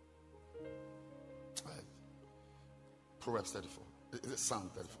 Proverbs 34. Is it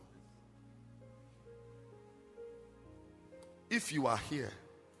Psalm 34? If you are here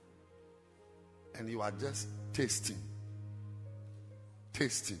and you are just tasting,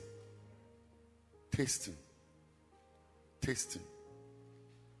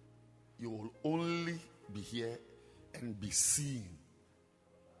 you will only be here and be seeing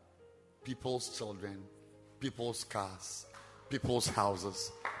people's children people's cars, people's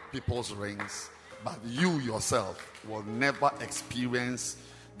houses, people's rings, but you yourself will never experience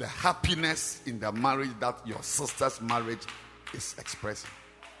the happiness in the marriage that your sister's marriage is expressing.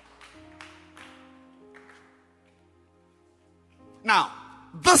 Now,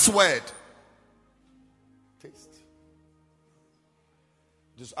 this word, taste.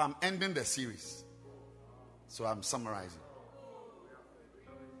 I'm ending the series, so I'm summarizing.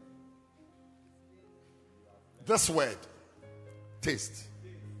 This word, taste,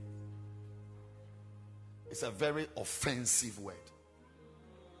 is a very offensive word.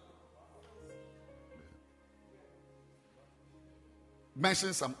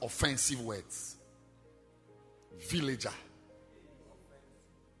 Mention some offensive words. Villager.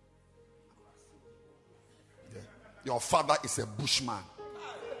 Yeah. Your father is a bushman.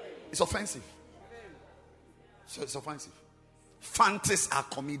 It's offensive. So it's offensive. Fantas are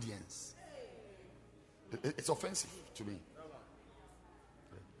comedians. It's offensive to me.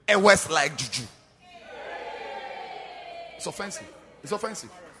 A West like juju. It's offensive. It's offensive.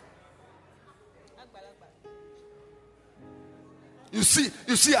 You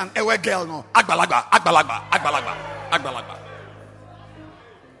see an Ewe girl, no? Agbalagba, agbalagba, agbalagba, agbalagba.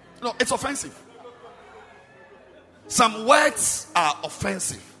 No, it's offensive. Some words are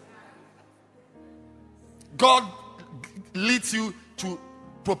offensive. God leads you to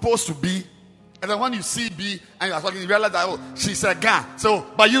propose to B, and then when you see B and you are talking, you realize that, oh, she's a guy. So,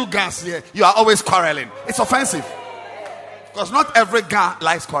 but you guys here, you are always quarreling. It's offensive. Because not every guy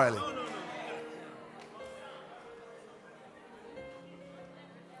likes quarreling.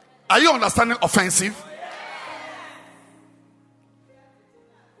 Are you understanding offensive?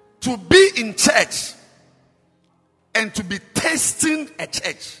 To be in church and to be tasting a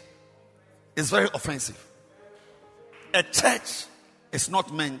church is very offensive. A church is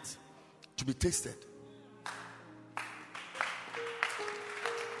not meant to be tasted.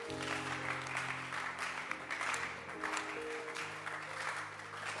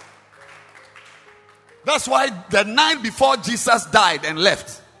 That's why the night before Jesus died and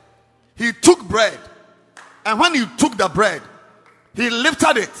left, he took bread. And when he took the bread, he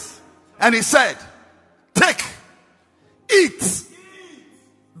lifted it and he said, "Take, eat.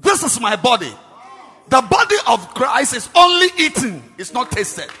 This is my body." The body of Christ is only eaten, it's not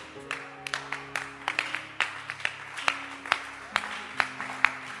tasted.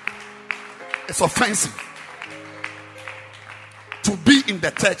 It's offensive to be in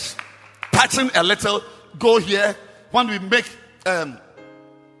the church, touching a little, go here. When we make an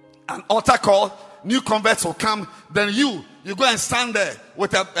altar call, new converts will come. Then you go and stand there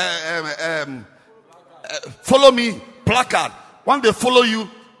with a follow me placard. When they follow you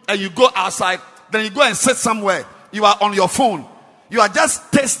and you go outside, then you go and sit somewhere. You are on your phone. You are just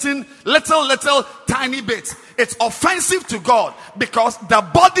tasting little tiny bits. It's offensive to God because the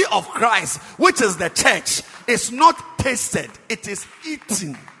body of Christ, which is the church, is not tasted. It is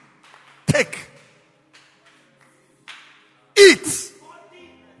eaten. Take. Eat.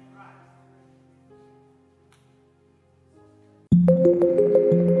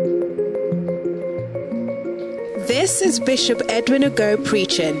 This is Bishop Edwin Ogo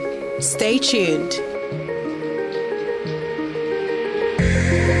preaching. Stay tuned.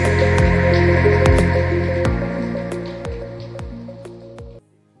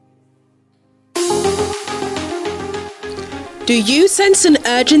 Do you sense an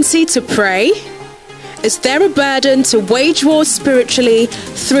urgency to pray? Is there a burden to wage war spiritually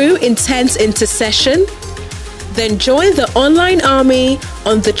through intense intercession? Then join the online army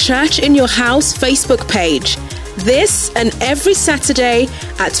on the Church in Your House Facebook page, this and every Saturday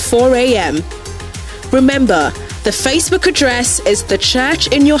at 4 a.m. Remember, the Facebook address is The Church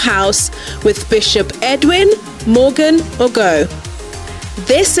in Your House with Bishop Edwin Morgan Ogo.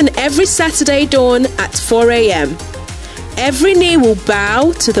 This and every Saturday dawn at 4 a.m. Every knee will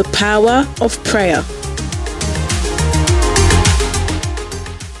bow to the power of prayer.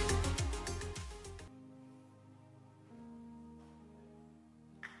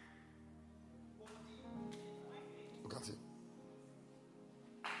 Look at it.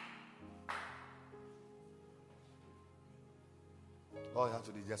 All you have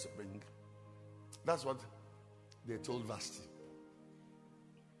to do is just bring. That's what they told Vashti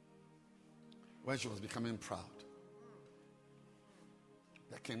when she was becoming proud.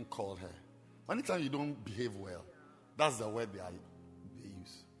 The king called her. Anytime you don't behave well, that's the word they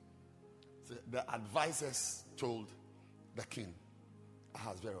use. So the advisors told the king,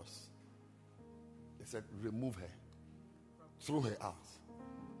 Ahasuerus, they said, remove her, throw her out,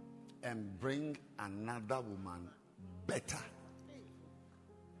 and bring another woman better.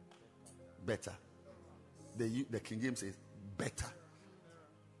 The King James says better.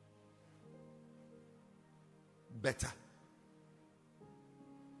 Better.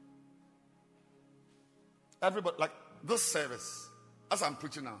 Everybody, like this service, as I'm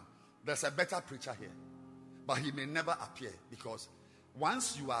preaching now, there's a better preacher here. But he may never appear, because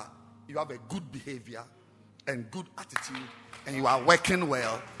once you have a good behavior and good attitude and you are working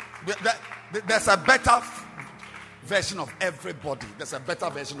well, there's a better version of everybody. There's a better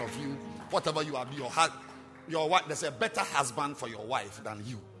version of you. Whatever you are, your wife. There's a better husband for your wife than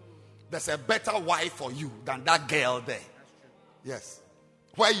you. There's a better wife for you than that girl there. Yes.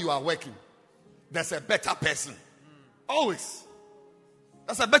 Where you are working, there's a better person. Always.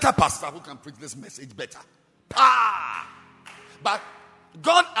 There's a better pastor who can preach this message better. But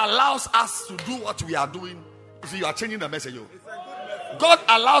God allows us to do what we are doing. You see, you are changing the message. God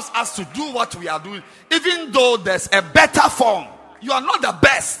allows us to do what we are doing, even though there's a better form. You are not the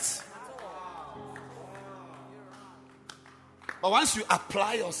best. But once you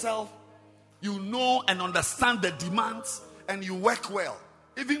apply yourself, you know and understand the demands, and you work well,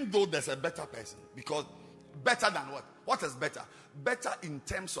 even though there's a better person. Because better than what? What is better? Better in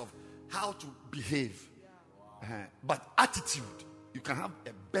terms of how to behave. But attitude, you can have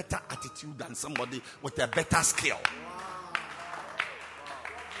a better attitude than somebody with a better skill.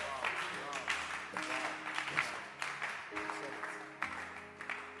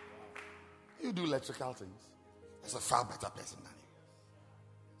 You do electrical things. There's a far better person than you.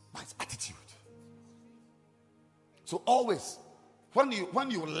 But it's attitude. So always, when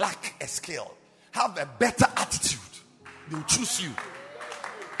you lack a skill, have a better attitude. They'll choose you.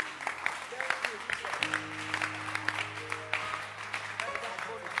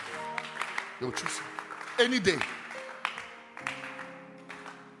 They'll choose you any day.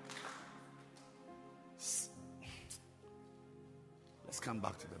 Let's come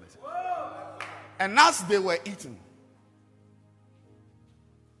back to the message. And as they were eating,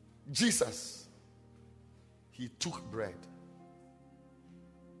 Jesus, he took bread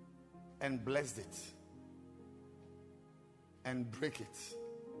and blessed it and broke it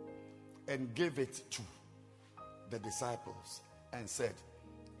and gave it to the disciples and said,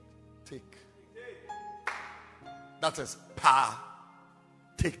 take. That is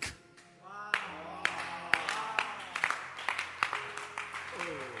take.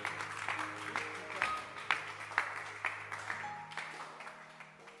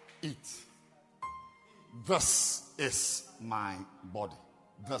 Eat. This is my body.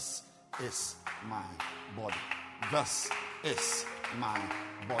 This is my body. This is my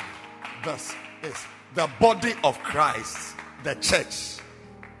body. This is the body of Christ. The church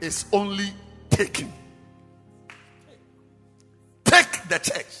is only taking. Take the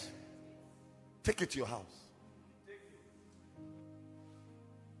church. Take it to your house.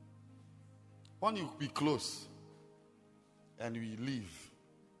 When we close and we leave,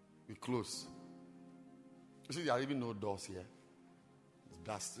 we close. You see, there are even no doors here. It's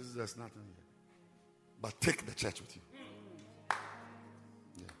dust. There's nothing here. But take the church with you.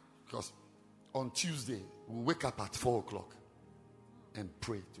 Yeah. Because on Tuesday, we'll wake up at 4 o'clock and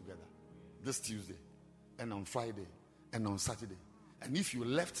pray together. This Tuesday. And on Friday. And on Saturday. And if you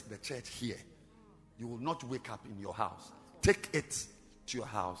left the church here, you will not wake up in your house. Take it to your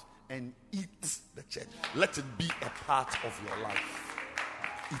house and eat the church. Let it be a part of your life.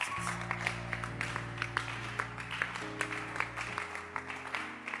 Eat it.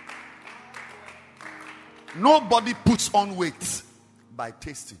 Nobody puts on weight by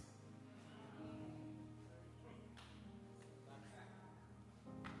tasting.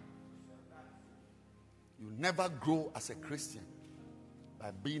 You never grow as a Christian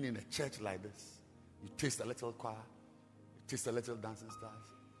by being in a church like this. You taste a little choir, you taste a little dancing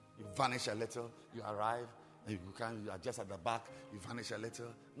stars, you vanish a little, you arrive, and you are just at the back, you vanish a little.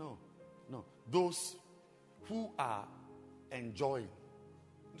 No. Those who are enjoying.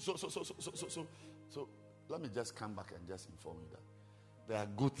 So let me just come back and just inform you that there are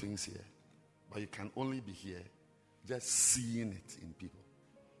good things here, but you can only be here just seeing it in people.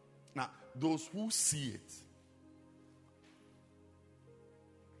 Now, those who see it,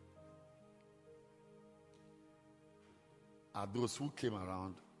 are those who came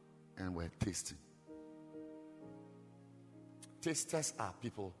around and were tasting. Tasters are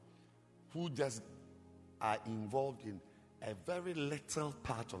people who just are involved in a very little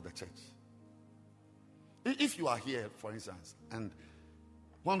part of the church. If you are here, for instance, and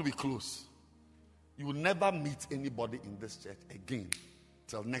when we close, you will never meet anybody in this church again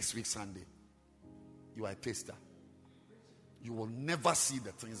till next week Sunday. You are a taster. You will never see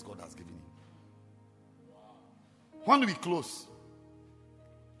the things God has given you. When we close,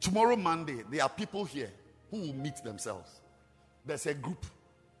 tomorrow Monday, there are people here who will meet themselves. There's a group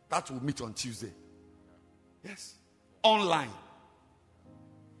that will meet on Tuesday. Yes. Online.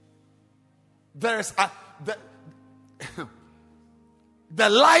 There is the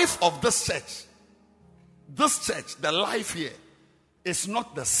life of this church. This church, the life here, is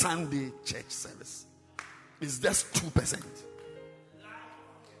not the Sunday church service. It's just 2%.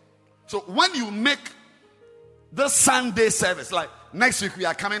 So when you make the Sunday service, like next week we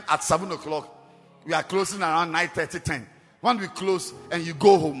are coming at 7 o'clock. We are closing around 9:30, 10. When we close and you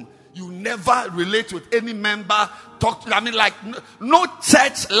go home, you never relate with any member. No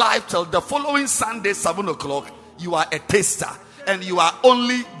church life till the following Sunday, 7 o'clock. You are a taster and you are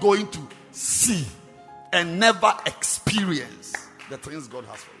only going to see and never experience the things God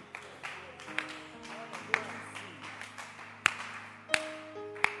has for you.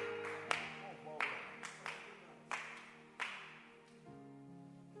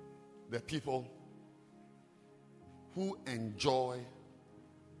 The people who enjoy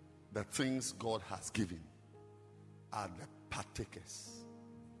the things God has given are the partakers.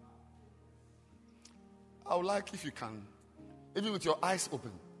 I would like, if you can, even with your eyes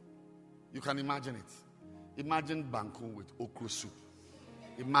open, you can imagine it. Imagine banku with okra soup.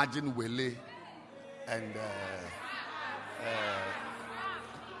 Imagine wele and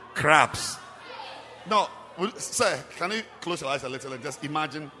crabs. No, sir, can you close your eyes a little and just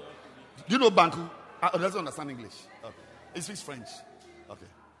imagine? Do you know banku? Oh, doesn't understand English. Okay. He speaks French. Okay.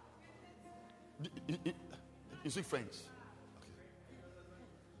 You speak French. Okay.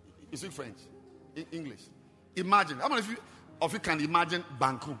 You speak French. English. Imagine. How many of you can imagine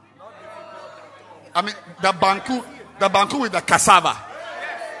banku? I mean, the banku with the cassava.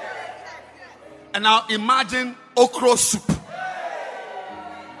 And now imagine okra soup.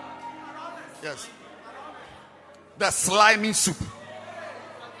 Yes. The slimy soup.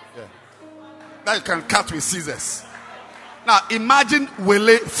 Yeah. That you can cut with scissors. Now imagine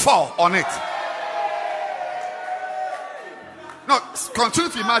wele fall on it. No, continue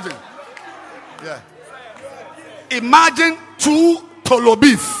to imagine. Yeah. Imagine 2 tolo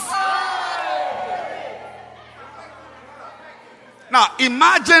beef. Now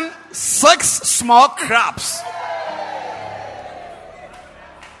imagine 6 small crabs.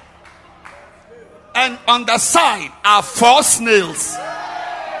 And on the side are 4 snails.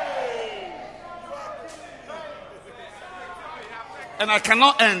 And I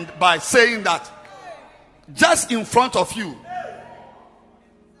cannot end by saying that just in front of you,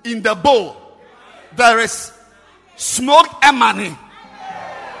 in the bowl, there is smoked emani.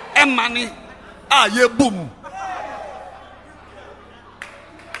 Emani. Ye boom.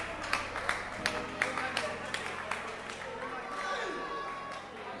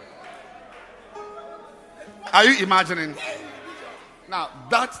 Are you imagining? Now,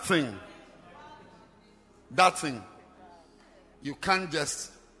 that thing, you can't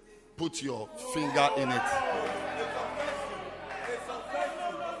just put your finger in it.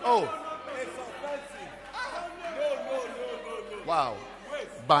 Oh. Wow.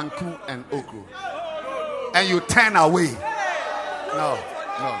 Banku and okra. And you turn away. No.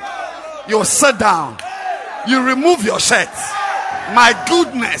 You sit down. You remove your shirt. My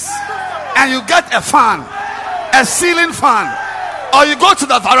goodness. And you get a fan. A ceiling fan, or you go to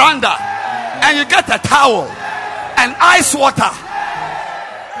the veranda and you get a towel and ice water.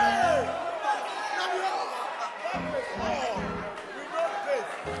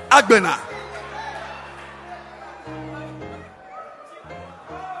 Agbena.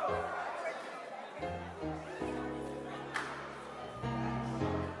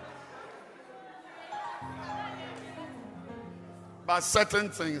 But certain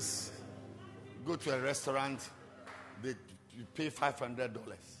things, go to a restaurant. You pay $500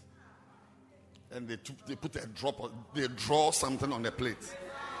 and they put a drop of, they draw something on the plate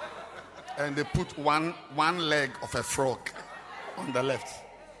and they put one leg of a frog on the left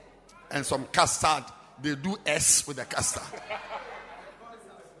and some custard. They do S with the custard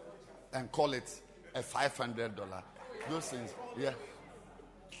and call it a $500. Those things, yeah.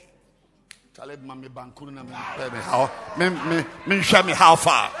 Show me how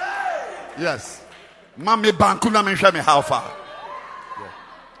far. Yes. Mami bankuna men show me how far. Yeah.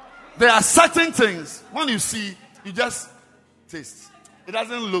 There are certain things when you see, you just taste. It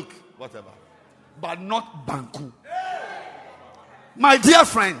doesn't look whatever, but not banku. My dear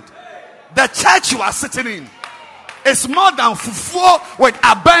friend, the church you are sitting in is more than fufu with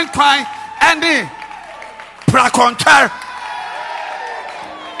a bankwine and the prakonter.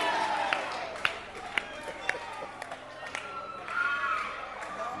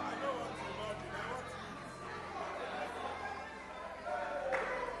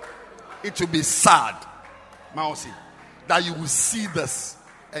 It will be sad Mausi, that you will see this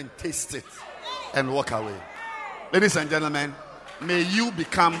and taste it and walk away. Ladies and gentlemen, may you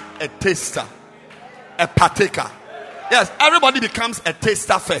become a taster, a partaker. Yes, everybody becomes a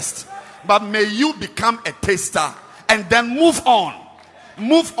taster first, but may you become a taster and then move on.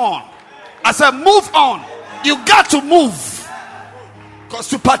 Move on. I said, move on. You got to move. Because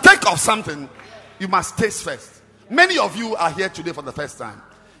to partake of something, you must taste first. Many of you are here today for the first time.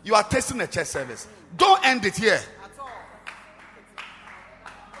 You are tasting a church service. Don't end it here.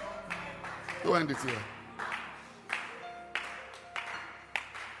 Don't end it here.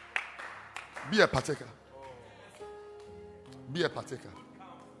 Be a partaker. Be a partaker.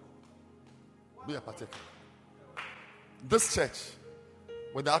 Be a partaker. This church,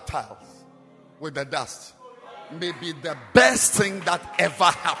 without tiles, with the dust, may be the best thing that ever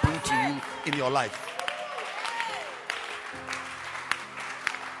happened to you in your life.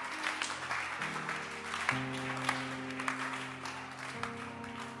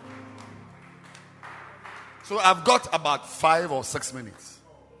 So I've got about 5 or 6 minutes.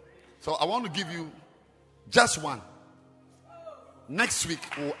 So I want to give you just one. Next week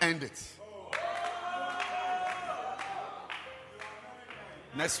we'll end it.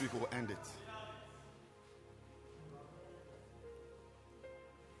 Next week we'll end it.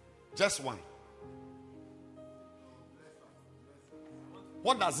 Just one.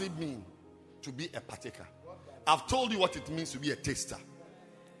 What does it mean to be a partaker? I've told you what it means to be a taster.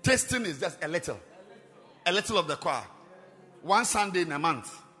 Tasting is just a little of the choir. One Sunday in a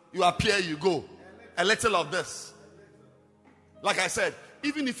month, you appear, you go. A little of this. Like I said,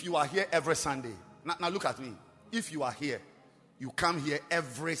 even if you are here every Sunday, now look at me. If you are here, you come here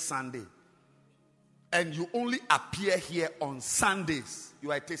every Sunday, and you only appear here on Sundays,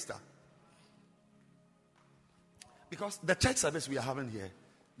 you are a taster. Because the church service we are having here,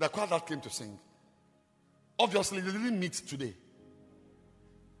 the choir that came to sing, obviously they didn't meet today.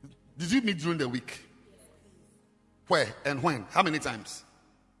 Did you meet during the week? Where and when? How many times?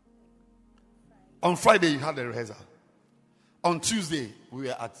 On Friday you had a rehearsal. On Tuesday we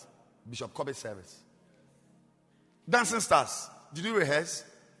were at Bishop Kobe's service. Dancing Stars, did you rehearse?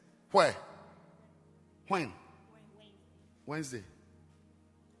 Where? When? Wednesday.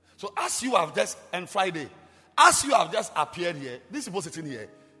 So as you have just, and Friday, as you have just appeared here, these people sitting here,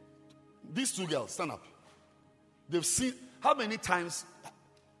 these 2 girls, stand up. They've seen, how many times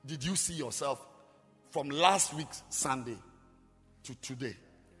did you see yourself from last week's Sunday to today?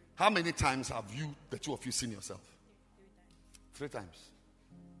 How many times have you, the 2 of you, seen yourself? 3 times.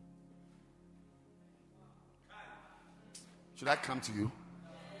 Should I come to you?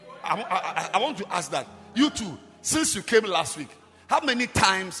 I want to ask that. You two, since you came last week, how many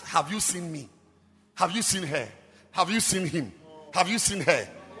times have you seen me? Have you seen her? Have you seen him? Have you seen her?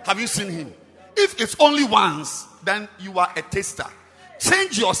 Have you seen him? If it's only once, then you are a taster.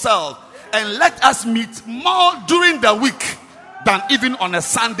 Change yourself and let us meet more during the week than even on a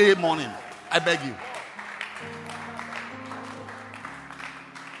Sunday morning. I beg you.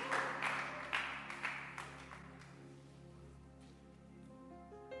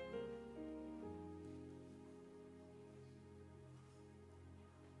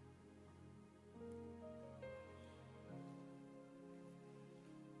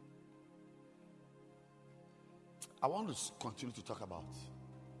 I want to continue to talk about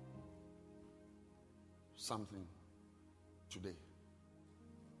something today.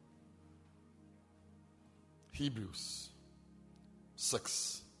 Hebrews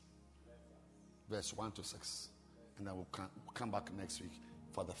 6, verse 1 to 6. And then we'll come back next week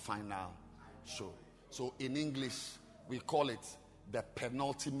for the final show. So in English, we call it the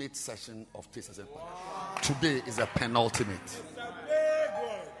penultimate session of Taste and Partaker. Today is a penultimate.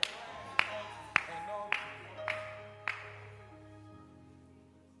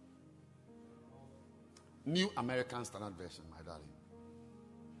 New American Standard Version, my darling.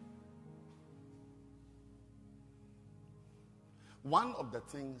 One of the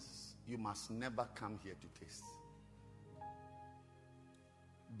things you must never come here to taste,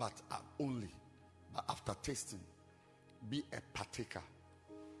 but after tasting, be a partaker,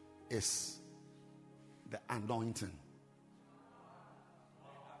 is the anointing.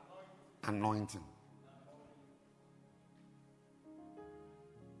 Anointing.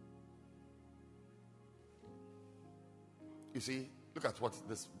 You see, look at what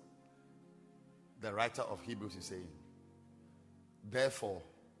the writer of Hebrews is saying. Therefore,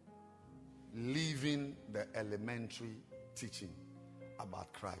 leaving the elementary teaching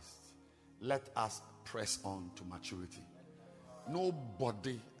about Christ, let us press on to maturity.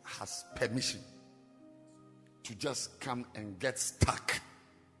 Nobody has permission to just come and get stuck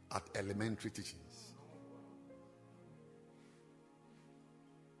at elementary teachings.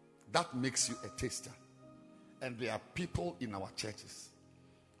 That makes you a taster. And there are people in our churches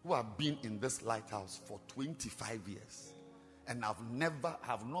who have been in this lighthouse for 25 years and have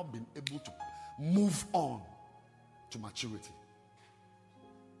not been able to move on to maturity.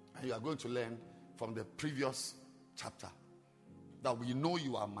 And you are going to learn from the previous chapter that we know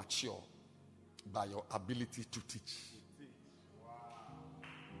you are mature by your ability to teach.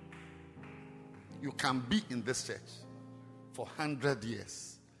 You can be in this church for 100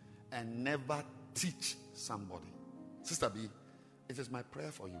 years and never teach somebody. Sister B, it is my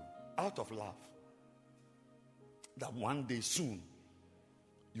prayer for you, out of love, that one day soon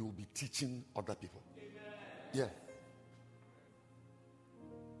you will be teaching other people. Amen. Yeah.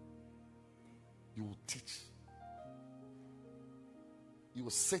 You will teach. You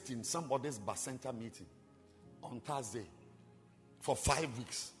will sit in somebody's Bacenta meeting on Thursday for 5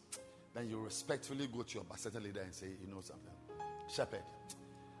 weeks. Then you respectfully go to your Bacenta leader and say, you know something, Shepherd,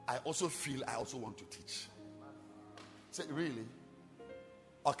 I also feel I also want to teach. Say, really?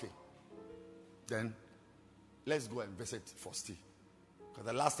 Okay. Then let's go and visit Fosti. Because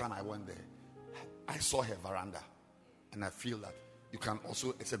the last time I went there, I saw her veranda. And I feel that you can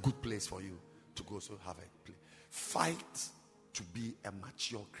also, it's a good place for you to go so have a play. Fight to be a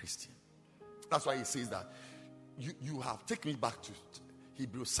mature Christian. That's why he says that you have taken me back to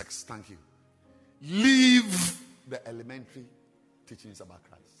Hebrews 6. Thank you. Leave the elementary teachings about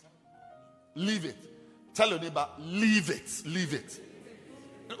Christ. Leave it. Tell your neighbor, leave it. Leave it.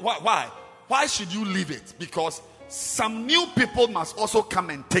 Why? Why should you leave it? Because some new people must also come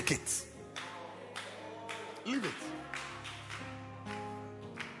and take it. Leave it.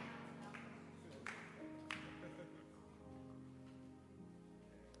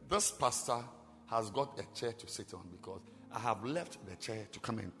 This pastor has got a chair to sit on because I have left the chair to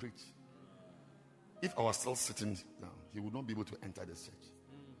come and preach. If I was still sitting down, he would not be able to enter this church.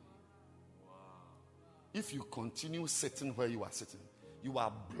 If you continue sitting where you are sitting, you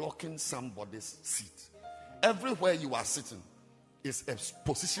are blocking somebody's seat. Everywhere you are sitting is a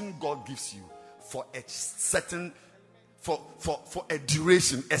position God gives you for a certain, for a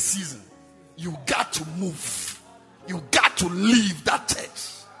duration, a season. You got to move. You got to leave that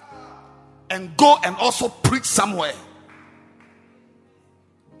church and go and also preach somewhere.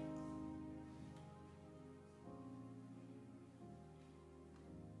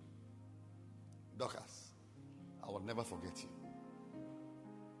 Dorcas, I will never forget you.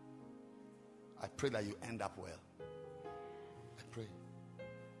 I pray that you end up well. I pray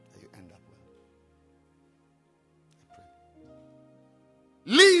that you end up well. I pray.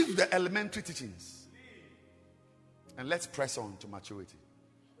 Leave the elementary teachings and let's press on to maturity.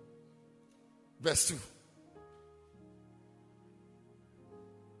 Verse 2.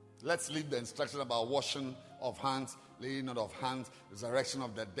 Let's leave the instruction about washing of hands, laying on of hands, resurrection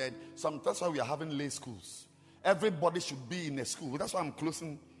of the dead. That's why we are having lay schools. Everybody should be in a school. That's why I'm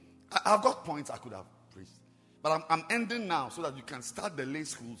closing. I've got points I could have preached. But I'm ending now so that you can start the lay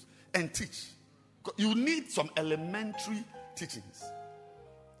schools and teach. You need some elementary teachings.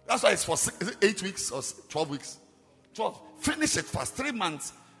 That's why it's for 8 weeks or 12 weeks. 12. Finish it fast. 3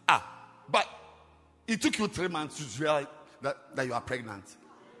 months. But it took you 3 months to realize that you are pregnant.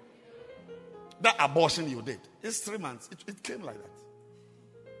 That abortion you did. It's 3 months. It came like that.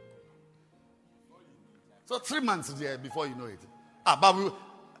 So 3 months there before you know it. But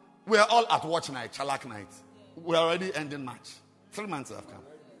we are all at watch night, Chalak night. We're already ending March. 3 months have come.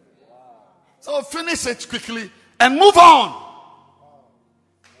 So finish it quickly and move on.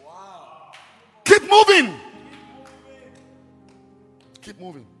 Keep moving. Keep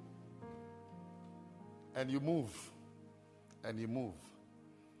moving. And you move. And you move.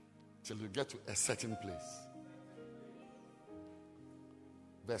 Till you get to a certain place.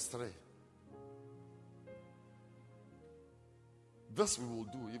 Verse 3. This we will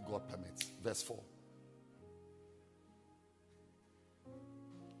do if God permits. Verse 4.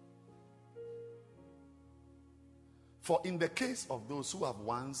 For in the case of those who have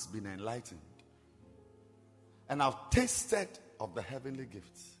once been enlightened and have tasted of the heavenly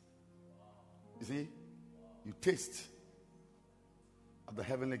gifts. You see, you taste of the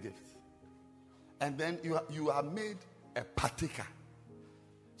heavenly gift. And then you are made a partaker.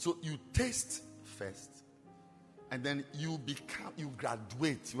 So you taste first. And then you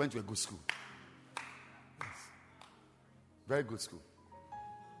graduate. You went to a good school. Yes. Very good school.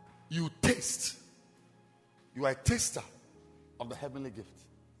 You taste. You are a taster of the heavenly gift.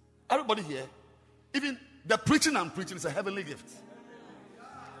 Everybody here, even the preaching I'm preaching is a heavenly gift.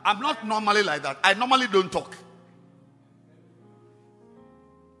 I'm not normally like that. I normally don't talk.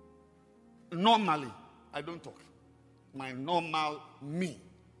 Normally, I don't talk. My normal me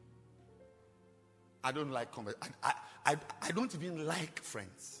I don't like conversation. I don't even like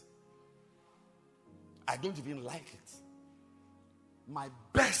friends. I don't even like it. My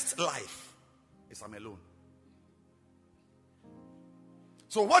best life is I'm alone.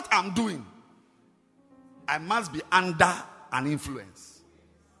 So what I'm doing, I must be under an influence.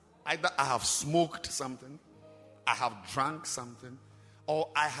 Either I have smoked something, I have drank something, or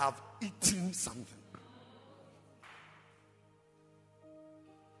I have eaten something.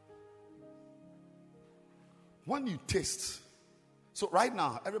 When you taste, so right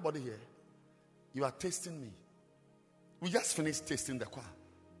now, everybody here, you are tasting me. We just finished tasting the choir.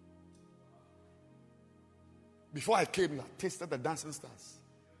 Before I came, you had tasted the dancing stars.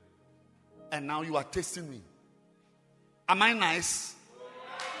 And now you are tasting me. Am I nice?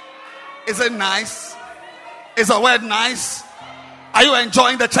 Is it nice? Is the word nice? Are you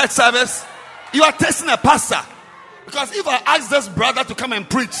enjoying the church service? You are tasting a pastor. Because if I ask this brother to come and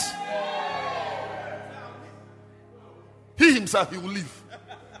preach, he himself, he will leave.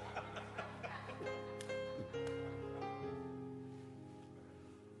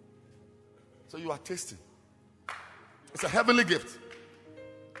 So you are tasting. It's a heavenly gift.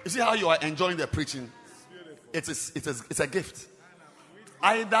 You see how you are enjoying the preaching? It's a gift.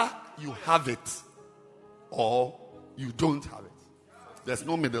 Either you have it or you don't have it. There's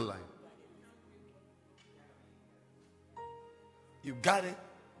no middle line. You got it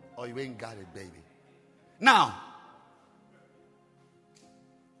or you ain't got it, baby. Now,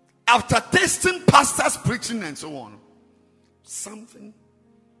 after tasting pastors preaching and so on, something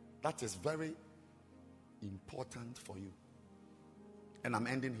that is very important for you. And I'm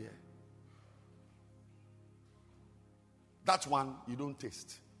ending here. That one you don't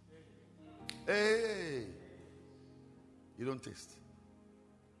taste. Hey, you don't taste.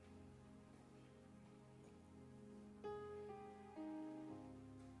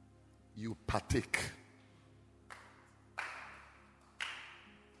 You partake.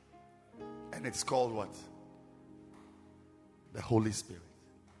 And it's called what? The Holy Spirit.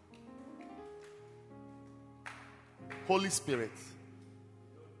 Holy Spirit,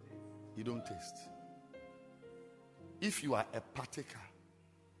 you don't taste. If you are a partaker,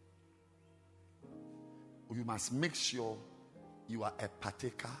 you must make sure you are a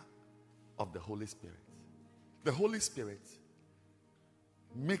partaker of the Holy Spirit. The Holy Spirit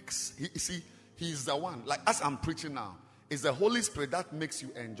makes, you see, He's the one, like as I'm preaching now, it's the Holy Spirit that makes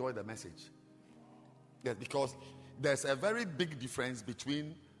you enjoy the message. Yes, because there's a very big difference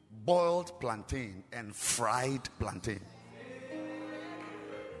between boiled plantain and fried plantain.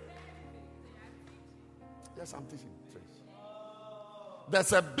 Yes, I'm teaching.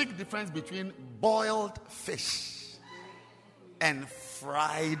 There's a big difference between boiled fish and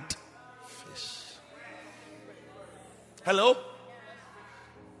fried fish. Hello?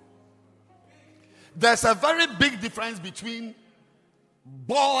 There's a very big difference between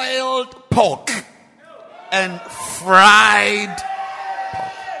boiled pork and fried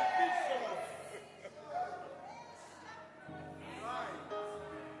pork.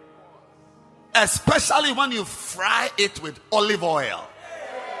 Especially when you fry it with olive oil.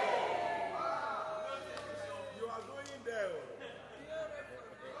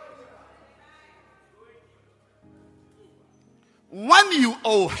 When you,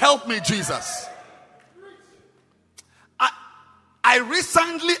 oh help me Jesus. I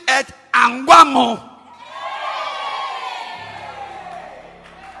recently ate anguamo.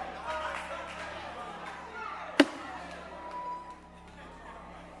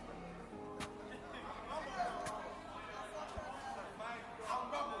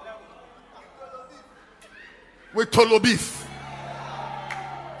 With tolo beef.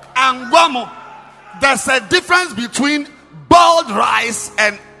 Anguamo. There's a difference between boiled rice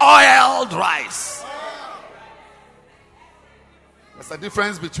and oiled rice. There's a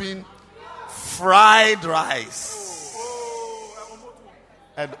difference between fried rice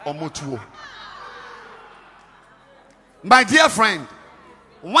and omotuo. My dear friend,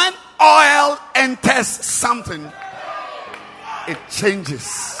 when oil enters something, it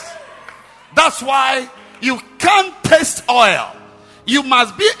changes. That's why you can't taste oil. You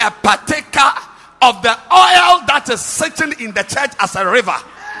must be a partaker of the oil that is sitting in the church as a river.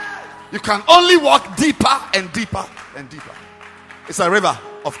 You can only walk deeper and deeper and deeper. It's a river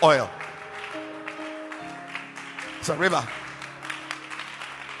of oil. It's a river.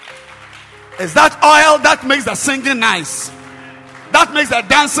 It's that oil that makes the singing nice. That makes the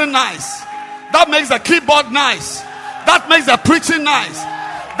dancing nice. That makes the keyboard nice. That makes the preaching nice.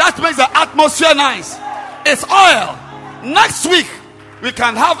 That makes the atmosphere nice. It's oil. Next week, we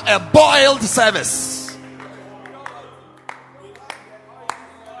can have a boiled service.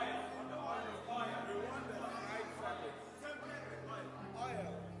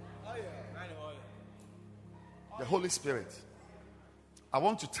 Holy Spirit. I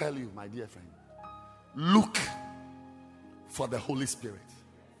want to tell you, my dear friend, look for the Holy Spirit.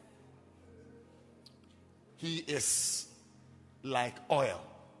 He is like oil.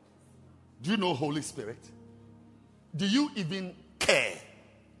 Do you know Holy Spirit? Do you even care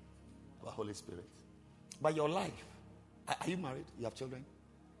about Holy Spirit? By your life. Are you married? You have children?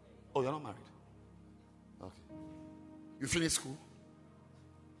 Oh, you're not married? Okay. You finished school?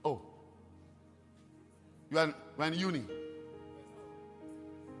 Oh. You are in uni?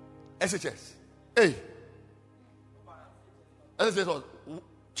 SHS? Hey. SHS was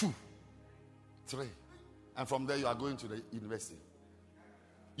 2, 3. And from there you are going to the university.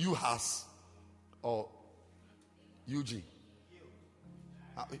 UHAS or UG.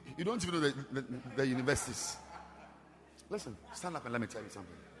 You don't even know the universities. Listen, stand up and let me tell you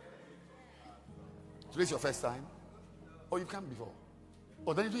something. Today's your first time? Oh, you've come before.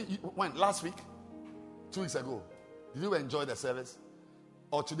 Oh, then you went last week? 2 weeks ago. Did you enjoy the service?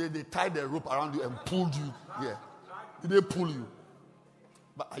 Or today they tied the rope around you and pulled you here? Did they pull you?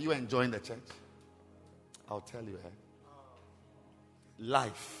 But are you enjoying the church? I'll tell you,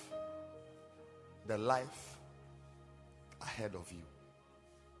 life, the life ahead of you.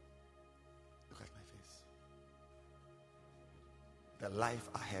 Look at my face. The life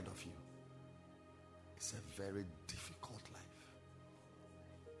ahead of you is a very difficult life.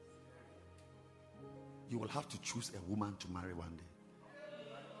 You will have to choose a woman to marry one day.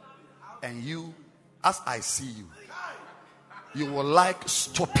 And you, as I see you, you will like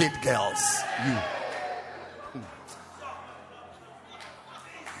stupid girls. You.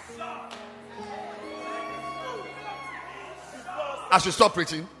 I should stop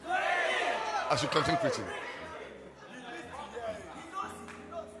preaching. I should continue preaching.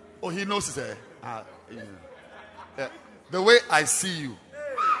 Oh, he knows it's a. The way I see you,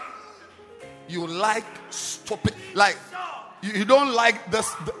 you like stupid. Like you don't like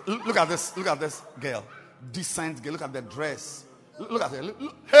this. Look at this. Look at this girl. Decent girl. Look at the dress. Look at her.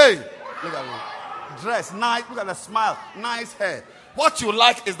 Hey, look at her dress. Nice. Look at the smile. Nice hair. What you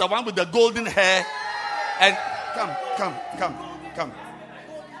like is the one with the golden hair. And come.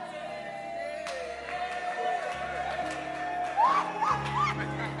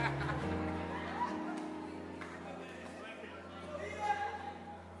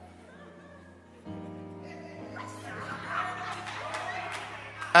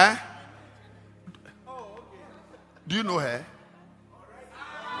 Eh? Do you know her?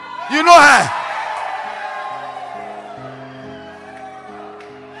 You know her?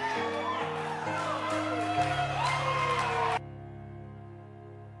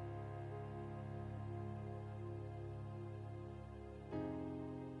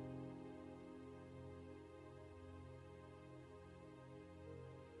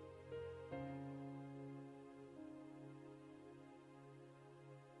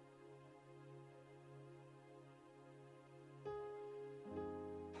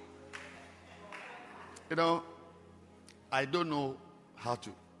 You know, I don't know how to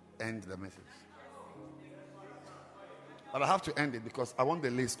end the message. But I have to end it because I want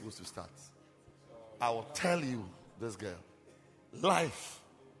the lay schools to start. I will tell you, this girl, life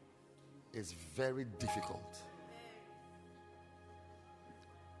is very difficult.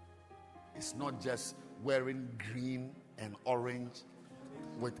 It's not just wearing green and orange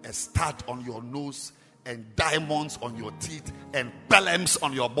with a stud on your nose and diamonds on your teeth and pelhams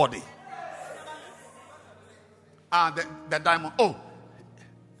on your body. The diamond. Oh,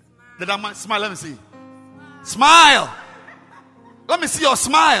 the diamond. Smile. Let me see. Smile. Let me see your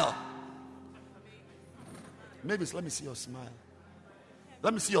smile. Maybe let me see your smile.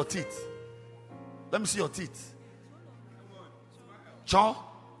 Let me see your teeth. Let me see your teeth. Chon.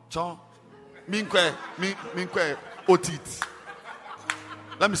 Minkwe. O teeth.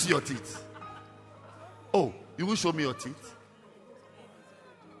 Let me see your teeth. Oh, you will show me your teeth?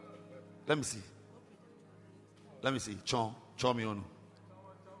 Let me see. Let me see. Chon me on.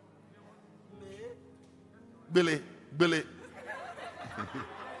 Billy.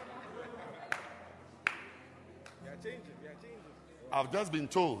 I've just been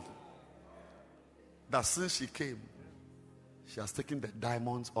told that since she came, she has taken the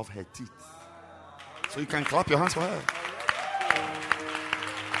diamonds off her teeth. So you can clap your hands for her.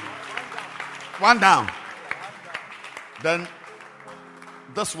 One down. Then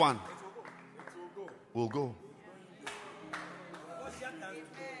this one will go.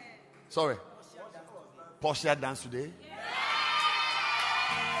 Sorry. Portia dance today.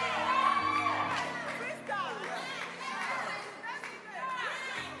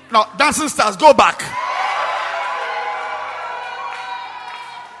 Now, dancing stars, go back.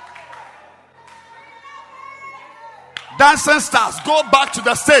 Dancing stars, go back to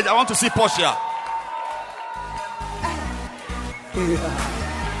the stage. I want to see Portia.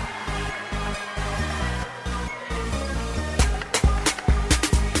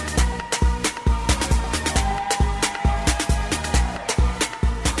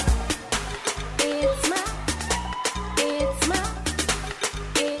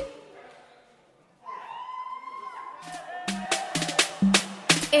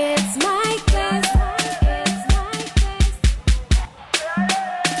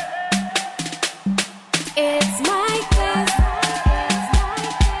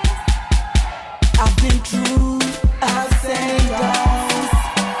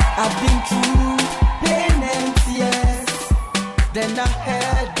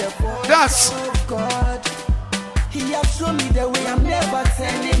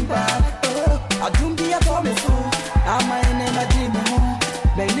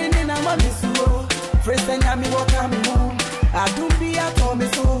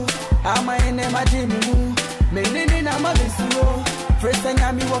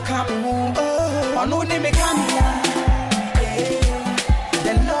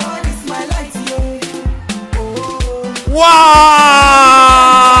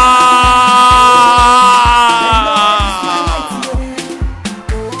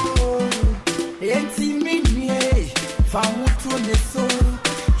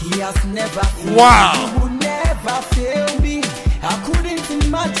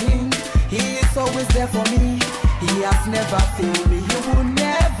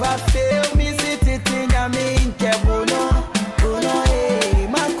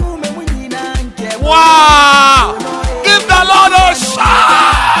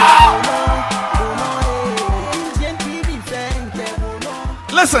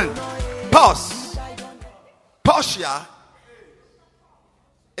 Listen, pause. Portia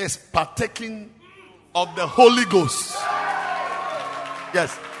is partaking of the Holy Ghost.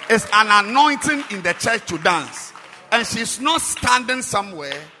 Yes, it's an anointing in the church to dance. And she's not standing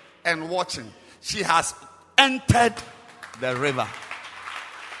somewhere and watching. She has entered the river.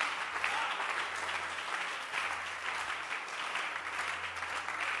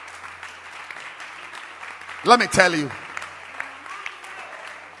 Let me tell you,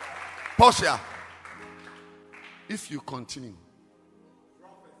 Portia, if you continue,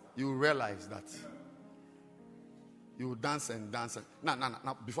 you will realize that you will dance and dance.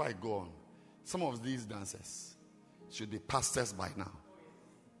 Now, before I go on, some of these dancers should be pastors by now.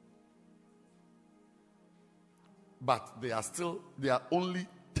 But they are only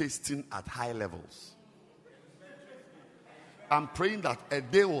tasting at high levels. I'm praying that a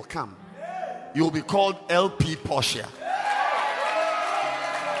day will come, you'll be called LP Portia.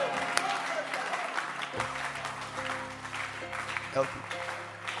 LP.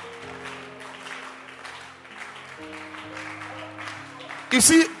 You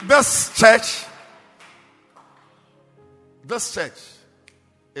see, this church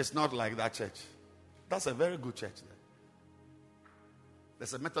is not like that church. That's a very good church there.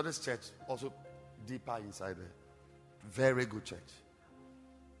 There's a Methodist church also deeper inside there. Very good church.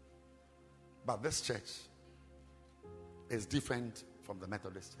 But this church is different from the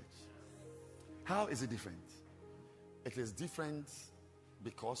Methodist church. How is it different? It is different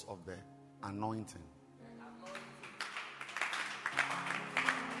because of the anointing.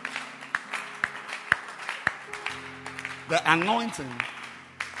 The anointing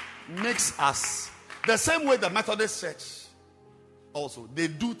makes us the same way the Methodist church also, they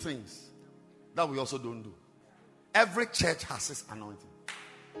do things that we also don't do. Every church has its anointing.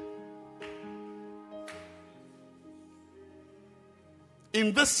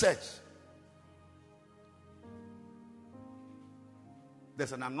 In this church,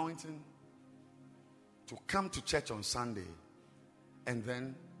 there's an anointing to come to church on Sunday, and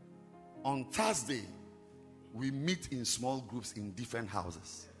then on Thursday we meet in small groups in different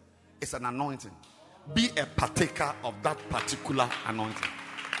houses. It's an anointing. Be a partaker of that particular anointing.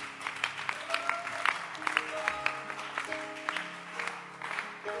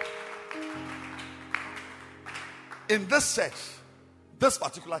 In this church, this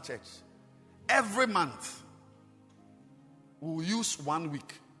particular church, every month we will use 1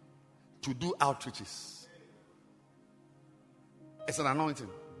 week to do outreaches. It's an anointing.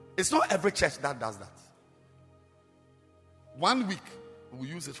 It's not every church that does that. 1 week we'll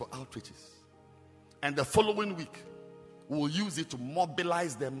use it for outreaches. And the following week we'll use it to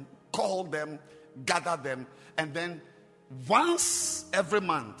mobilize them, call them, gather them. And then once every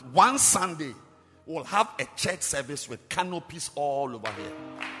month, one Sunday, we'll have a church service with canopies all over here.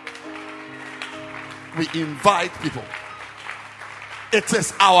 We invite people. It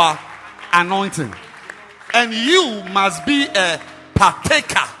is our anointing. And you must be a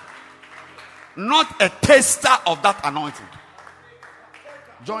partaker, not a taster of that anointing.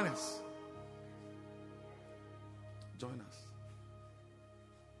 Join us. Join us.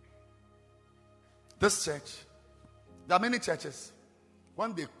 This church, there are many churches,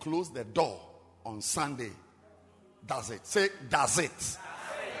 when they close the door on Sunday, does it? Say, does it? Does it.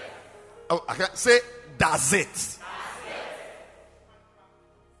 Oh, okay. Say, does it? Does it.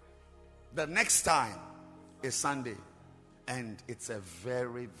 The next time is Sunday, and it's a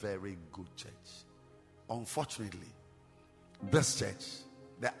very, very good church. Unfortunately, this church,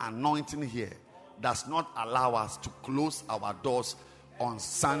 the anointing here does not allow us to close our doors on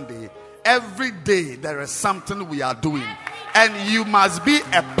Sunday. Every day there is something we are doing, and you must be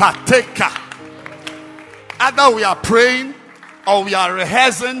a partaker. Either we are praying, or we are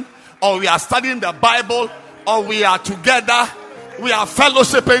rehearsing, or we are studying the Bible, or we are together, we are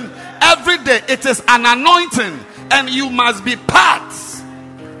fellowshipping. Every day it is an anointing, and you must be partaker.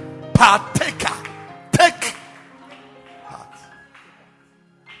 Take part.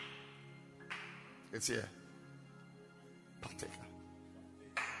 It's here. Partaker.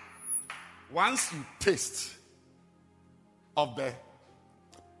 Once you taste of the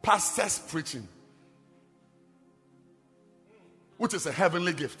pastor's preaching, which is a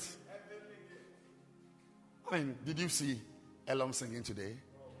heavenly gift. I mean, did you see Elam singing today?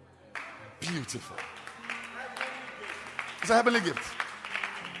 Beautiful. It's a heavenly gift.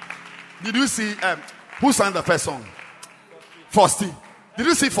 Did you see who sang the first song? Fosti. Did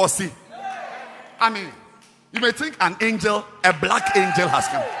you see Fosti? I mean, you may think an angel, a black angel has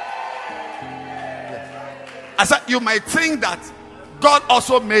come. I said you might think that God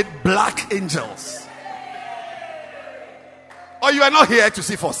also made black angels. Or you are not here to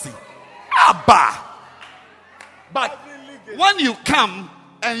see Fosti. Abba. But when you come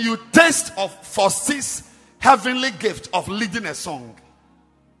and you taste of Fosti's heavenly gift of leading a song,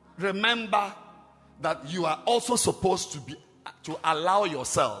 remember that you are also supposed to allow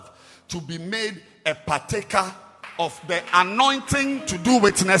yourself to be made a partaker of the anointing to do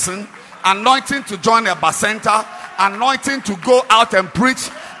witnessing, anointing to join a bacenta, anointing to go out and preach,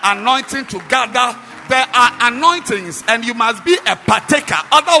 anointing to gather. There are anointings, and you must be a partaker.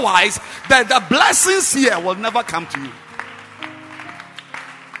 Otherwise, the blessings here will never come to you.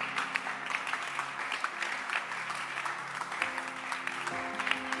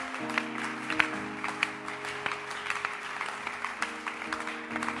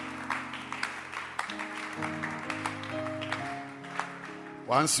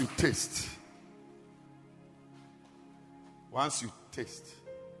 Once you taste,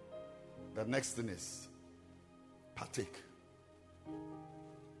 the next thing is partake.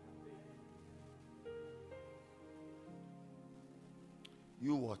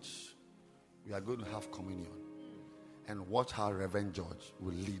 You watch. We are going to have communion, and watch how Reverend George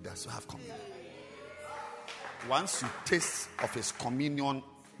will lead us to have communion. Once you taste of his communion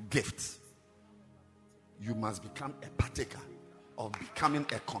gift, you must become a partaker of becoming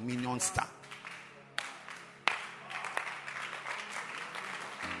a communion star.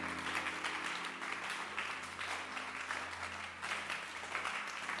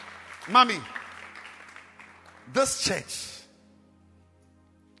 Mommy, this church,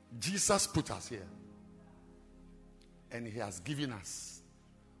 Jesus put us here, and he has given us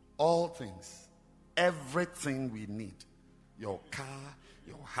all things, everything we need. Your car,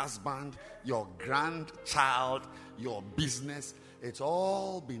 your husband, your grandchild, your business, it's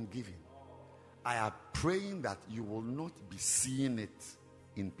all been given. I am praying that you will not be seeing it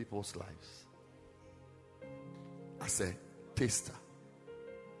in people's lives as a taster,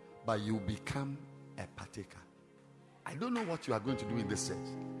 but you become a partaker. I don't know what you are going to do in this church.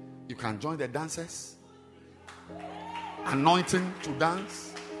 You can join the dancers, anointing to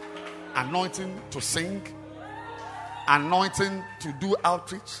dance, anointing to sing, anointing to do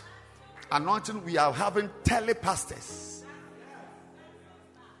outreach, anointing. We are having telepastors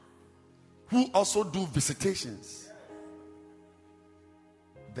who also do visitations.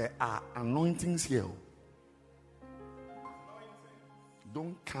 There are anointings here.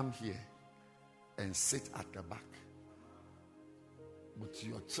 Don't come here and sit at the back with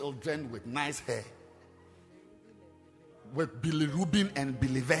your children with nice hair, with Billy Rubin and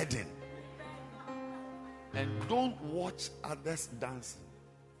Billy Verdin, and don't watch others dancing.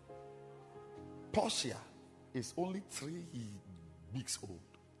 Portia is only 3 weeks old.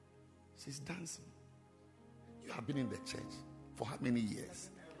 She's dancing. You have been in the church for how many years?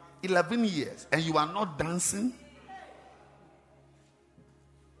 11 years, and you are not dancing?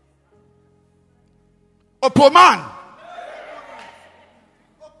 Opoman,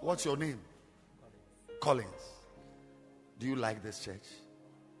 what's your name? Collins, do you like this church?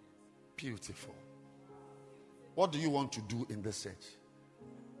 Beautiful. What do you want to do in this church?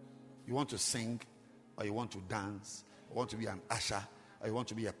 You want to sing, or you want to dance, or you want to be an usher, or you want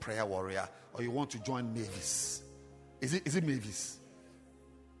to be a prayer warrior, or you want to join Mavis? Is it Mavis?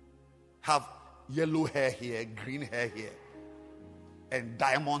 Have yellow hair here, green hair here, and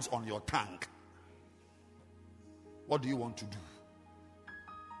diamonds on your tongue. What do you want to do?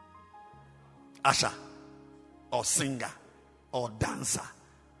 Usher, or singer, or dancer,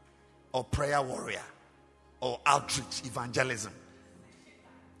 or prayer warrior, or outreach, evangelism?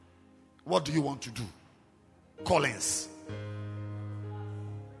 What do you want to do? Collins.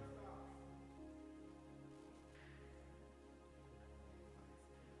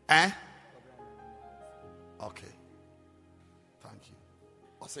 Eh? Okay. Thank you.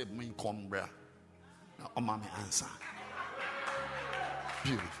 I said, me come, bruh. Now, I'm my answer.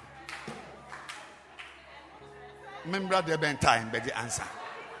 Beautiful. Remember the been time, but the answer.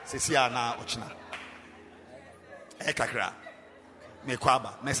 Sisi ana ochina. Ekakra. Me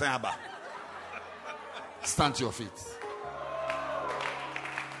kwaba. Mesayaba. Stand to your feet.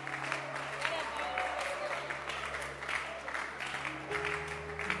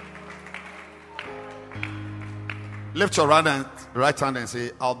 Lift your right hand and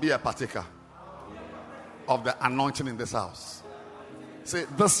say, I'll be a partaker of the anointing in this house. Say,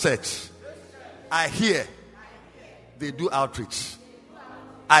 this church, I hear they do outreach.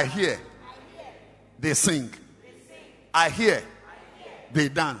 I hear they sing. I hear they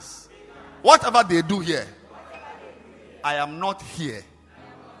dance. Whatever they do here, I am not here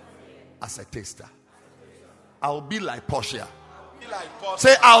as a taster. I'll be like Portia.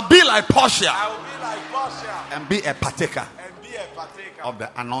 Say, I'll be like Portia. And be a partaker of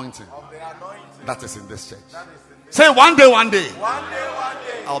the anointing that is in this church. Say, one day,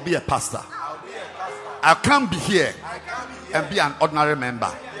 I'll be a pastor. I can't be here and be an ordinary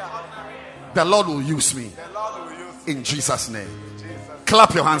member. The Lord will use me in Jesus' name.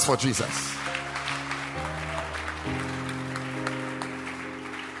 Clap your hands for Jesus.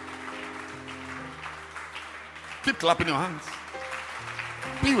 Keep clapping your hands.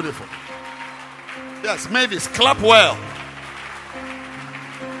 Beautiful. Yes, Mavis, clap well.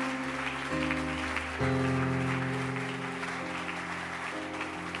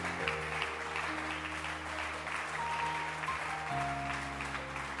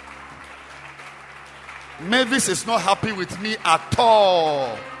 Mavis is not happy with me at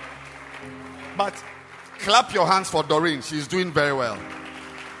all. But clap your hands for Doreen. She's doing very well.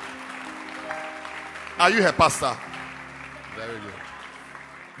 Are you her pastor? Very good.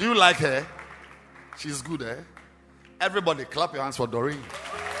 Do you like her? She's good, eh? Everybody clap your hands for Doreen.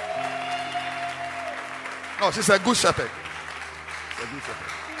 No, she's a good shepherd. She's a good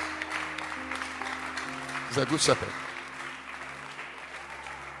shepherd. She's a good shepherd.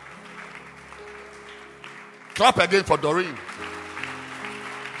 Clap again for Doreen.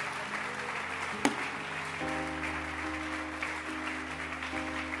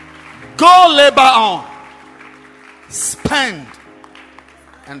 Go labor on. Spend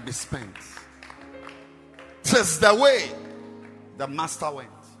and be spent. 'Tis the way the master went.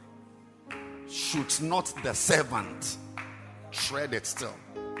 Should not the servant tread it still?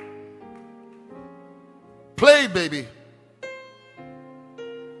 Play, baby.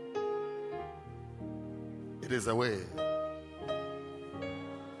 It is the way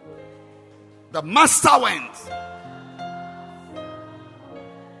the master went.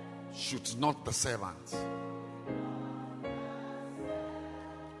 Should not the servant?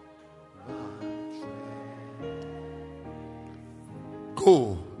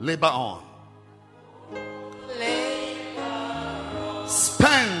 Go, labor on.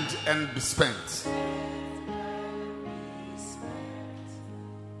 Spend and be spent.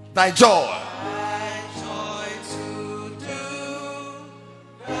 Thy joy. To do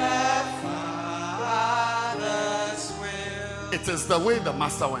the Father's will. It is the way the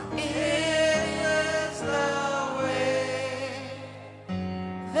master went. It is the way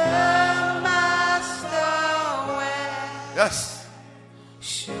the master went. Yes.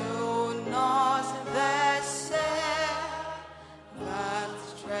 Should not the servant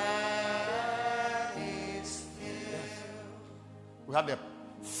tread it still? We had a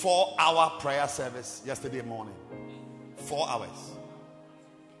 4-hour prayer service yesterday morning. 4 hours.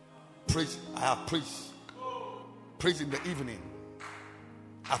 I have preached. Preached in the evening.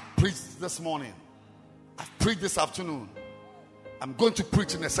 I've preached this morning. I've preached this afternoon. I'm going to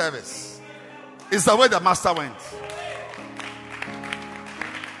preach in the service. It's the way the master went.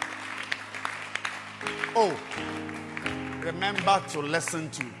 Oh, remember to listen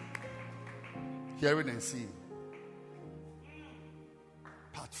to Hearing and seeing.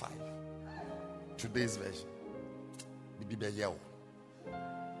 Part 5. Today's version. Bibi Yeo.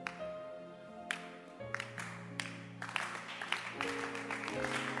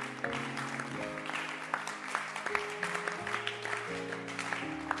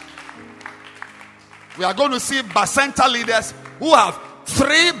 We are going to see Bacenta leaders who have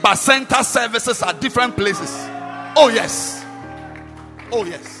 3 Bacenta services at different places. Oh yes. Oh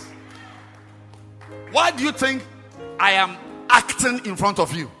yes. Why do you think I am acting in front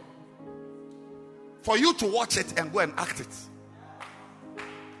of you? For you to watch it and go and act it.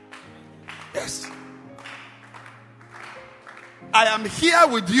 Yes. I am here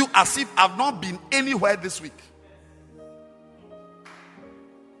with you as if I've not been anywhere this week.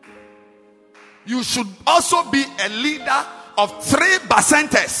 You should also be a leader of 3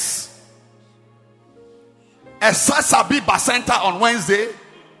 Bacentas. A Sasabi Bacenta on Wednesday,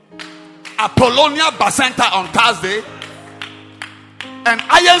 Apollonia Bacenta on Thursday, and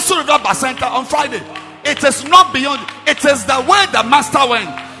AYENSU River Bacenta on Friday. It is not beyond. It is the way the master went.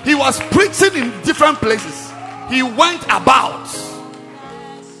 He was preaching in different places. He went about.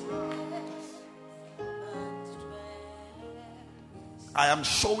 I am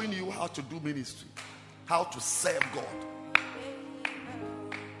showing you how to do ministry, how to serve God.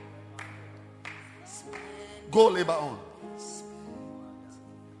 Go labor on.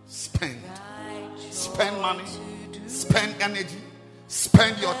 Spend money, spend energy,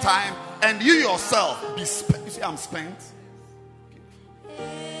 spend your time, and you yourself be spent. You see, I'm spent.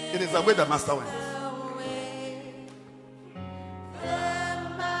 It is the way the master went.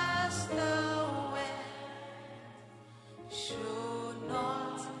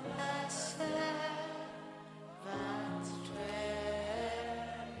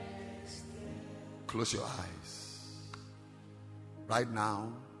 Close your eyes. Right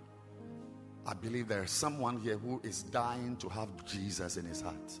now, I believe there is someone here who is dying to have Jesus in his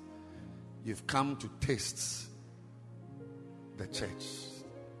heart. You've come to taste the church.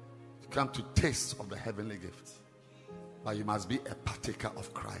 You've come to taste of the heavenly gift. But you must be a partaker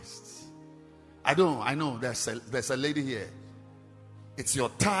of Christ. I know there's a lady here. It's your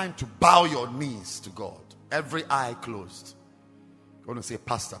time to bow your knees to God. Every eye closed. I want to say,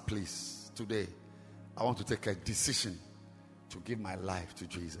 Pastor, please, today, I want to take a decision to give my life to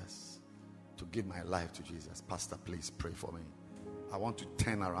Jesus. To give my life to Jesus. Pastor, please pray for me. I want to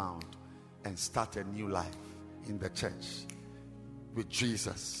turn around and start a new life in the church with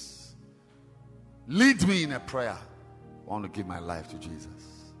Jesus. Lead me in a prayer. I want to give my life to Jesus.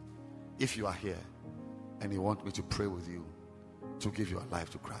 If you are here and you want me to pray with you to give your life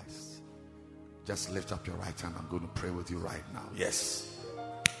to Christ, just lift up your right hand. I'm going to pray with you right now. Yes.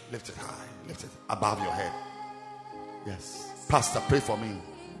 Lift it high. Lift it above your head. Yes. Pastor, pray for me.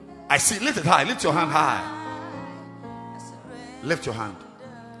 I see. Lift it high. Lift your hand high. Lift your hand.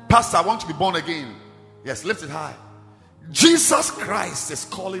 Pastor, I want to be born again. Yes, lift it high. Jesus Christ is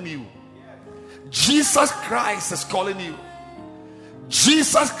calling you. Jesus Christ is calling you.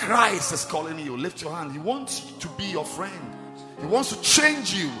 Jesus Christ is calling you. Lift your hand. He wants to be your friend. He wants to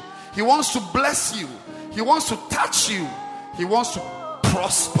change you. He wants to bless you. He wants to touch you. He wants to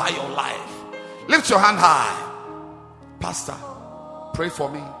prosper your life. Lift your hand high. Pastor, pray for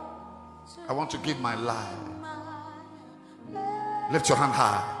me. I want to give my life. Lift your hand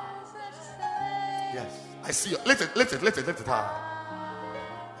high. Yes, I see you. Lift it high.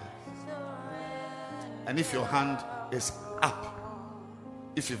 And if your hand is up,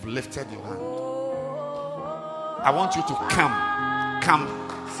 if you've lifted your hand, I want you to come.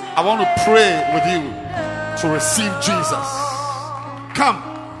 I want to pray with you to receive Jesus. Come.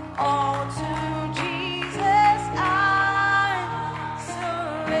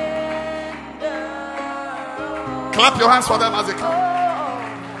 Clap your hands for them as they come.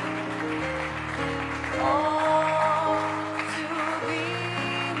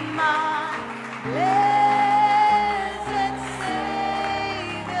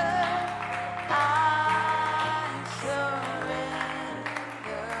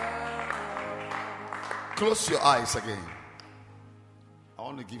 Close your eyes again. I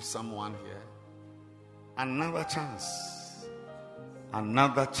want to give someone here another chance.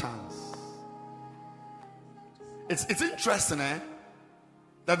 Another chance. It's interesting,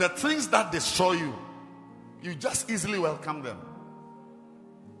 that the things that destroy you, you just easily welcome them.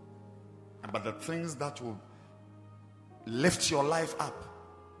 But the things that will lift your life up,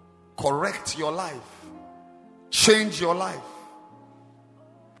 correct your life, change your life,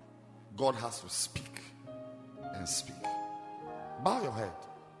 God has to speak and speak. Bow your head.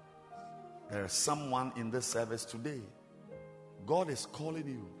 There is someone in this service today. God is calling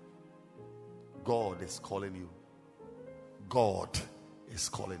you. God is calling you. God is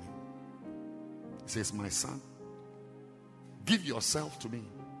calling you. He says, my son, give yourself to me.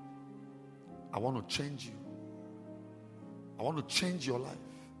 I want to change you. I want to change your life.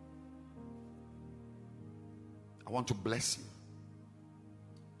 I want to bless you.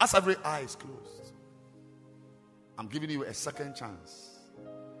 As every eye is closed, I'm giving you a second chance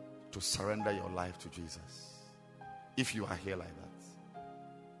to surrender your life to Jesus. If you are here like that,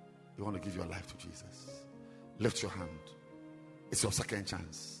 you want to give your life to Jesus, lift your hand. It's your second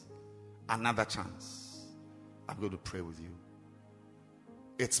chance. Another chance. I'm going to pray with you.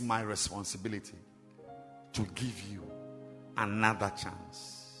 It's my responsibility to give you another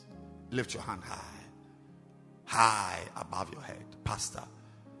chance. Lift your hand high above your head. Pastor,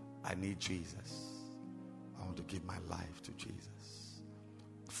 I need Jesus. I want to give my life to Jesus.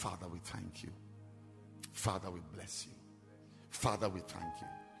 Father, we thank you. Father, we bless you. Father, we thank you.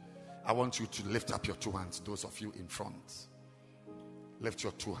 I want you to lift up your two hands, those of you in front. Lift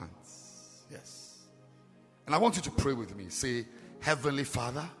your two hands. Yes. And I want you to pray with me. Say, Heavenly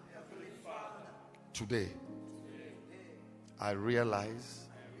Father, today I realize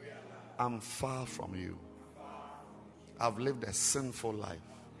I'm far from you. I've lived a sinful life.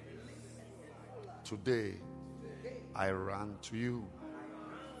 Today I run to you.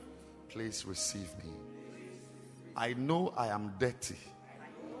 Please receive me. I know I am dirty,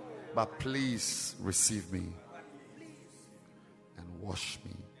 but please receive me and wash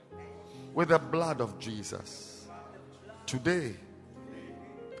me with the blood of Jesus. Today,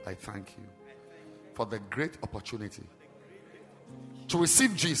 I thank you for the great opportunity to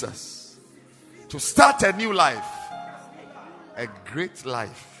receive Jesus, to start a new life, a great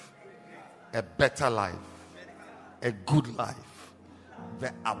life, a better life, a good life,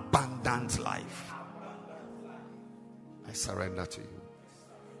 the abundant life. I surrender to you.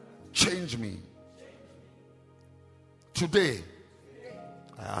 Change me. Today,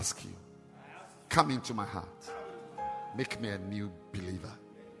 I ask you, come into my heart. Make me a new believer.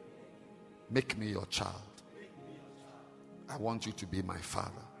 Make me your child. I want you to be my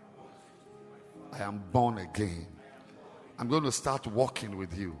father. I am born again. I'm going to start walking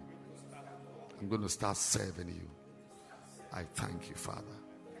with you. I'm going to start serving you. I thank you, Father.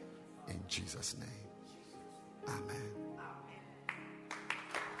 In Jesus' name. Amen.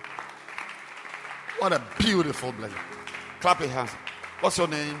 What a beautiful blessing. Clap your hands. What's your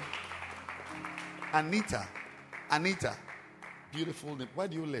name? Anita. Anita. Beautiful name. Where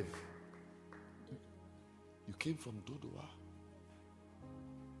do you live? You came from Dodua.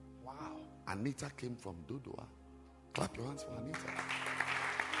 Wow. Anita came from Dodua. Clap your hands for Anita.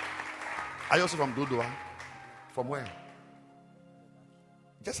 Are you also from Dodua? From where?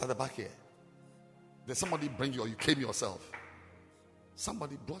 Just at the back here. Did somebody bring you or you came yourself?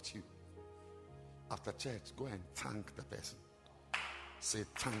 Somebody brought you. After church, go and thank the person. Say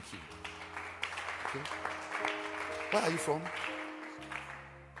thank you. Okay? Where are you from?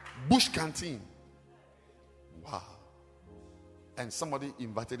 Bush Canteen. Wow. And somebody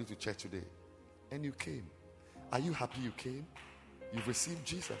invited you to church today. And you came. Are you happy you came? You've received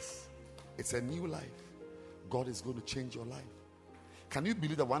Jesus. It's a new life. God is going to change your life. Can you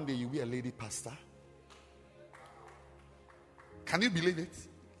believe that one day you'll be a lady pastor? Can you believe it?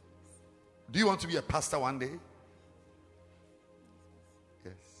 Do you want to be a pastor one day?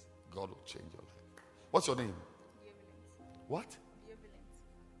 Yes. God will change your life. What's your name? What?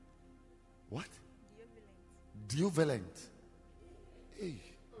 What? Diovalent. Hey.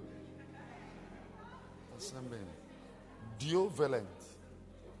 Diovalent.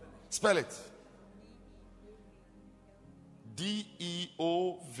 Spell it.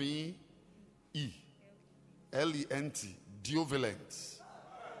 Deovelent. Diovalent.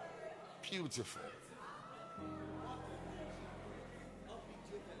 Beautiful.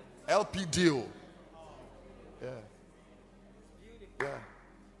 LPDO. Yeah. Yeah.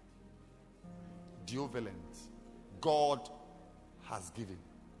 Diovalent. God has given.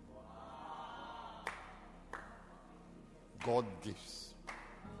 God gives.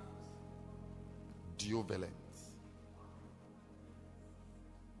 Diovalent.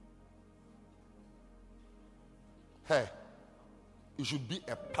 Hey, you should be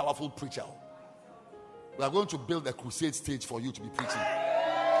a powerful preacher. We are going to build a crusade stage for you to be preaching.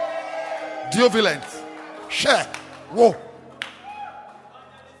 Diovalent. Share. Whoa.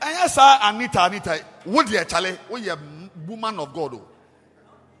 And yes, sir, Anita. What do you Charlie? What you a woman of God?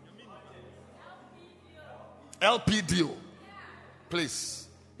 LPDO. Please.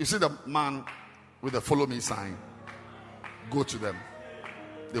 You see the man with the follow me sign. Go to them.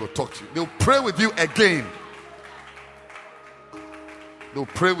 They will talk to you. They will pray with you again. They'll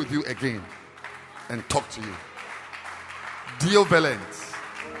pray with you again. and talk to you. Diovalent.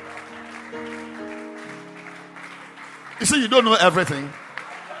 You see, you don't know everything.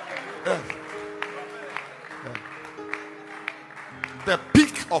 Yeah. Yeah. The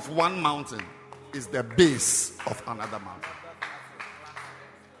peak of one mountain is the base of another mountain.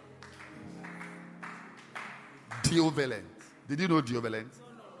 Diovalent. Did you know Diovalent?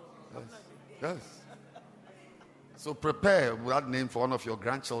 Yes. Yes. So prepare that name for one of your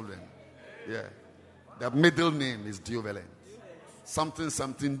grandchildren. Yeah. The middle name is Diovalent.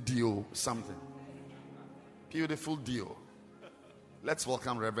 Something Dio something. Beautiful Dio. Let's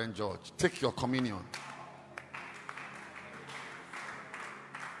welcome Reverend George. Take your communion.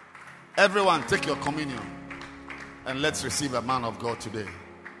 Everyone, take your communion. And let's receive a man of God today.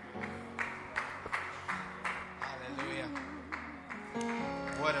 Hallelujah.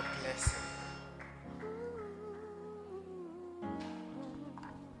 What a blessing.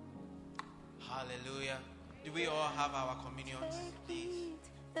 Hallelujah. Do we all have our communions, please?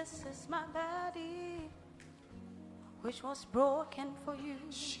 This is my body, which was broken for you.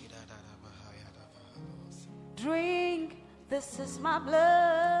 Drink, this is my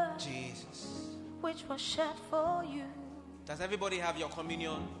blood, Jesus. which was shed for you. Does everybody have your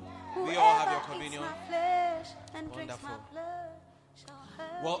communion? We all have your Whoever eats communion. my flesh and drinks my Wonderful. blood shall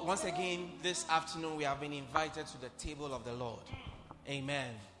have Well, once again, this afternoon we have been invited to the table of the Lord. Amen.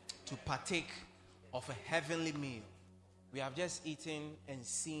 To partake of a heavenly meal. We have just eaten and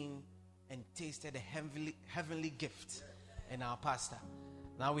seen and tasted a heavenly gift in our pastor.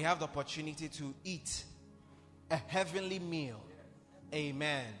 Now we have the opportunity to eat a heavenly meal.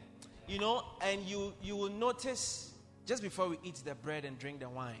 Amen. You know, and you will notice, just before we eat the bread and drink the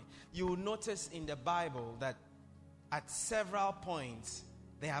wine, you will notice in the Bible that at several points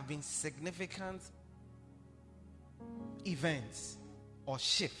there have been significant events or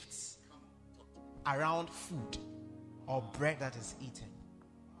shifts around food or bread that is eaten.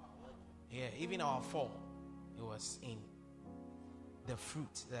 Yeah, even our fall, it was in the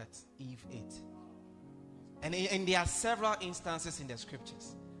fruit that Eve ate. And there are several instances in the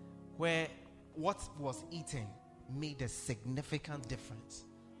scriptures where what was eaten made a significant difference.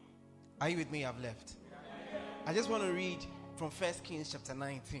 Are you with me? I've left. I just want to read from 1 Kings chapter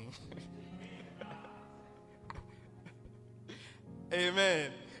 19.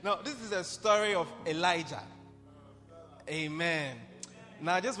 Amen. Now, this is a story of Elijah. Amen.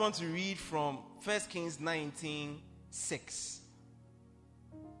 Now, I just want to read from 1 Kings 19:6.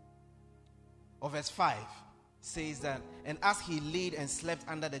 Or verse 5 says that, and as he laid and slept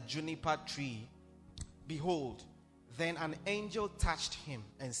under the juniper tree, behold, then an angel touched him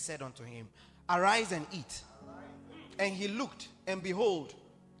and said unto him, arise and eat. And he looked, and behold,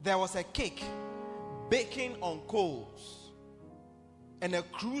 there was a cake baking on coals and a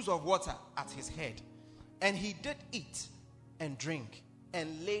cruse of water at his head. And he did eat and drink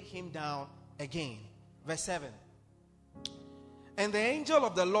and laid him down again. Verse 7. And the angel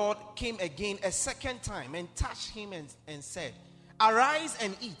of the Lord came again a second time and touched him and said, arise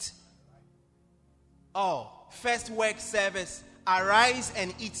and eat. Oh, first work service. Arise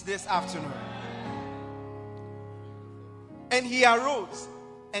and eat this afternoon. And he arose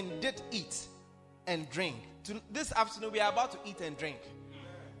and did eat and drink. This afternoon we are about to eat and drink.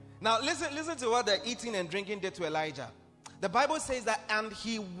 Now listen to what the eating and drinking did to Elijah. The Bible says that, and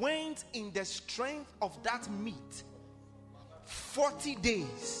he went in the strength of that meat 40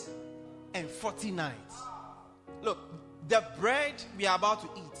 days and 40 nights. Look, the bread we are about to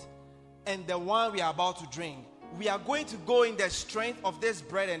eat and the wine we are about to drink, we are going to go in the strength of this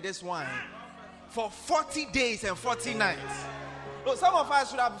bread and this wine for 40 days and 40 nights. Look, some of us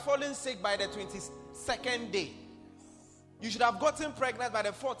should have fallen sick by the 22nd day. You should have gotten pregnant by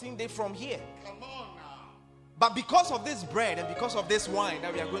the 14th day from here. Come on now. But because of this bread and because of this wine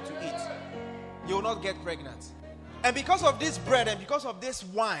that we are going to eat, you will not get pregnant. And because of this bread and because of this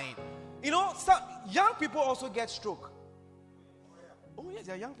wine, you know, some young people also get stroke. Oh yes,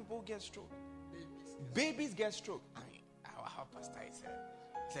 there are young people who get stroke. Babies get stroke. Our pastor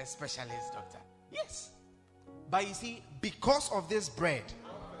is a specialist doctor. Yes. But you see, because of this bread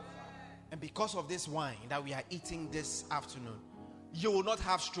and because of this wine that we are eating this afternoon, you will not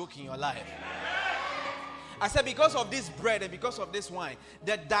have stroke in your life. I said because of this bread and because of this wine,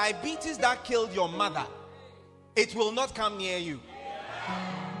 the diabetes that killed your mother, it will not come near you.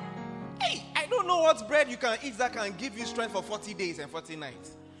 Hey, I don't know what bread you can eat that can give you strength for 40 days and 40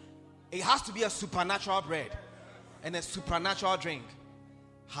 nights. It has to be a supernatural bread and a supernatural drink.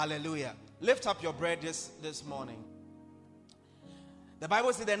 Hallelujah. Lift up your bread this morning. The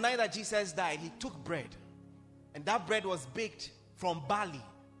Bible says the night that Jesus died, he took bread. And that bread was baked from barley.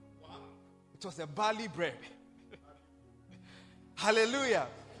 It was a barley bread. Hallelujah.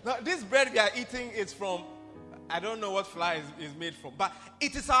 Now, this bread we are eating is from, I don't know what flour is made from, but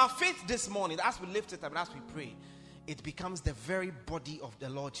it is our faith this morning. As we lift it up and as we pray, it becomes the very body of the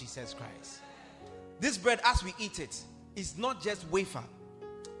Lord Jesus Christ. This bread, as we eat it, is not just wafer.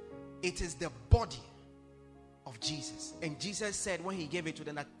 It is the body of Jesus. And Jesus said when he gave it to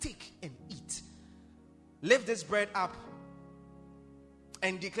them, take and eat. Lift this bread up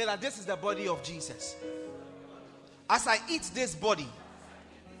and declare that this is the body of Jesus. As I eat this body,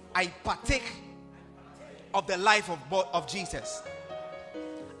 I partake of the life of Jesus.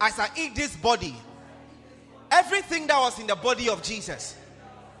 As I eat this body, everything that was in the body of Jesus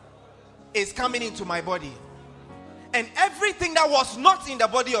is coming into my body. And everything that was not in the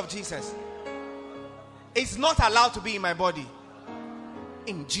body of Jesus is not allowed to be in my body.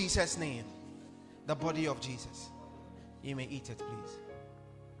 In Jesus' name, the body of Jesus. You may eat it, please.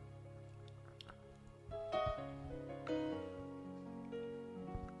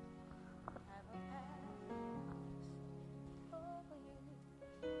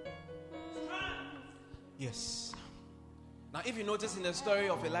 Yes. Now, if you notice in the story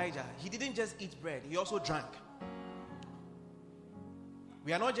of Elijah, he didn't just eat bread, he also drank.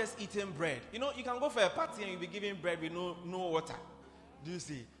 We are not just eating bread. You know, you can go for a party and you'll be giving bread with no water. Do you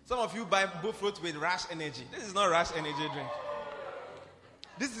see? Some of you buy buffalo with Rush Energy. This is not Rush Energy drink.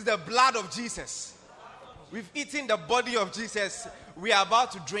 This is the blood of Jesus. We've eaten the body of Jesus. We are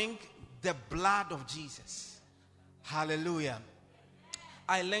about to drink the blood of Jesus. Hallelujah.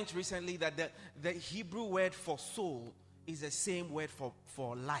 I learned recently that the Hebrew word for soul is the same word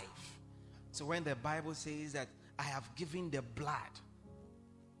for life. So when the Bible says that I have given the blood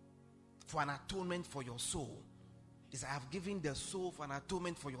for an atonement for your soul, is I have given the soul for an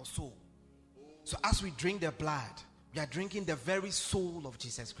atonement for your soul. So as we drink the blood, we are drinking the very soul of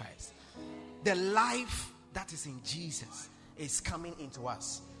Jesus Christ. The life that is in Jesus is coming into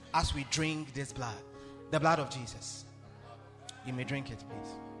us as we drink this blood, the blood of Jesus. You may drink it,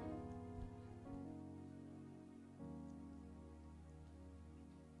 please.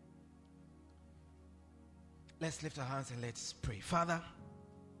 Let's lift our hands and let's pray. Father,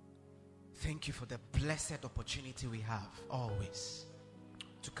 thank you for the blessed opportunity we have always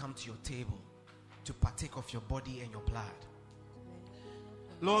to come to your table, to partake of your body and your blood.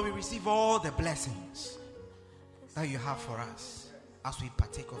 Lord, we receive all the blessings that you have for us as we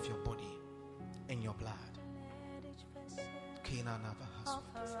partake of your body and your blood.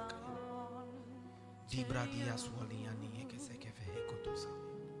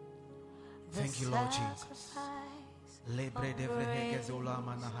 Thank you, Lord Jesus.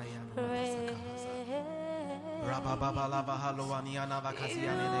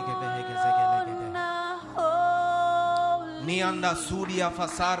 Nianda Sudia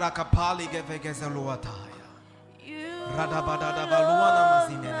Fasara Kapali Gevegezeluataya. Radabada Baluana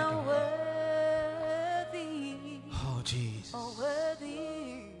Mazinene. Oh, Jesus.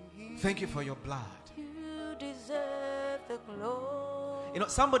 Thank you for your blood. You deserve the glory. You know,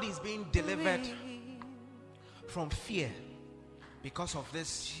 somebody is being delivered from fear because of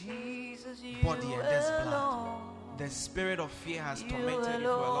this body and this blood. The spirit of fear has tormented you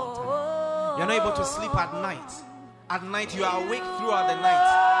for a long time. You're not able to sleep at night. At night you are awake throughout the night.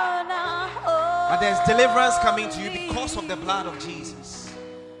 But there's deliverance coming to you because of the blood of Jesus.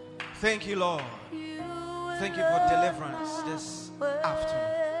 Thank you, Lord. Thank you for deliverance this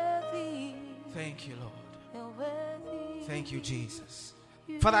afternoon. Thank you, Lord. Thank you, Jesus.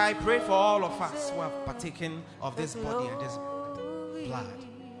 Father, I pray for all of us who have partaken of this body and this blood.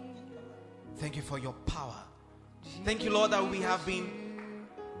 Thank you for your power. Thank you, Lord, that we have been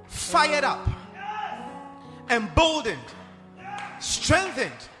fired up, emboldened,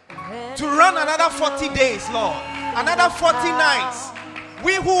 strengthened to run another 40 days, Lord, another 40 nights.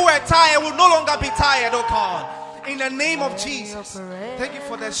 We who were tired will no longer be tired, oh God, in the name of Jesus. Thank you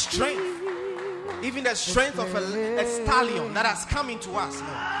for the strength, even the strength of a stallion that has come into us,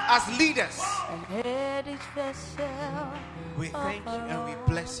 Lord, as leaders. We thank you and we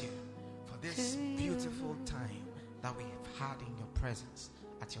bless you for this beautiful time that we have had in your presence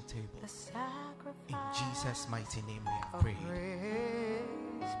at your table. In Jesus' mighty name we have prayed.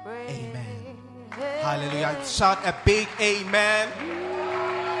 Amen. Hallelujah. Shout a big amen.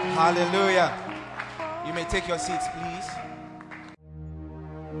 Hallelujah. You may take your seats, please.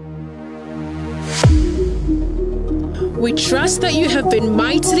 We trust that you have been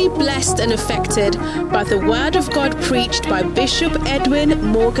mightily blessed and affected by the word of God preached by Bishop Edwin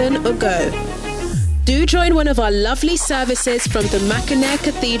Morgan Ogo. Do join one of our lovely services from the Mackinac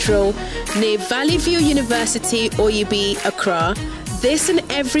Cathedral near Valley View University, Oyibi, Accra, this and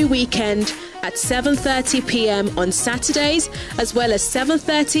every weekend at 7:30 p.m. on Saturdays, as well as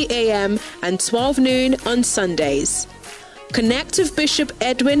 7:30 a.m. and 12 noon on Sundays. Connect with Bishop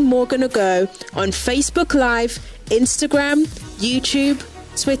Edwin Morgan Ogo on Facebook Live, Instagram, YouTube,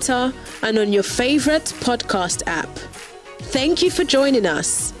 Twitter, and on your favorite podcast app. Thank you for joining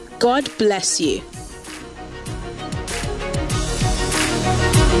us. God bless you.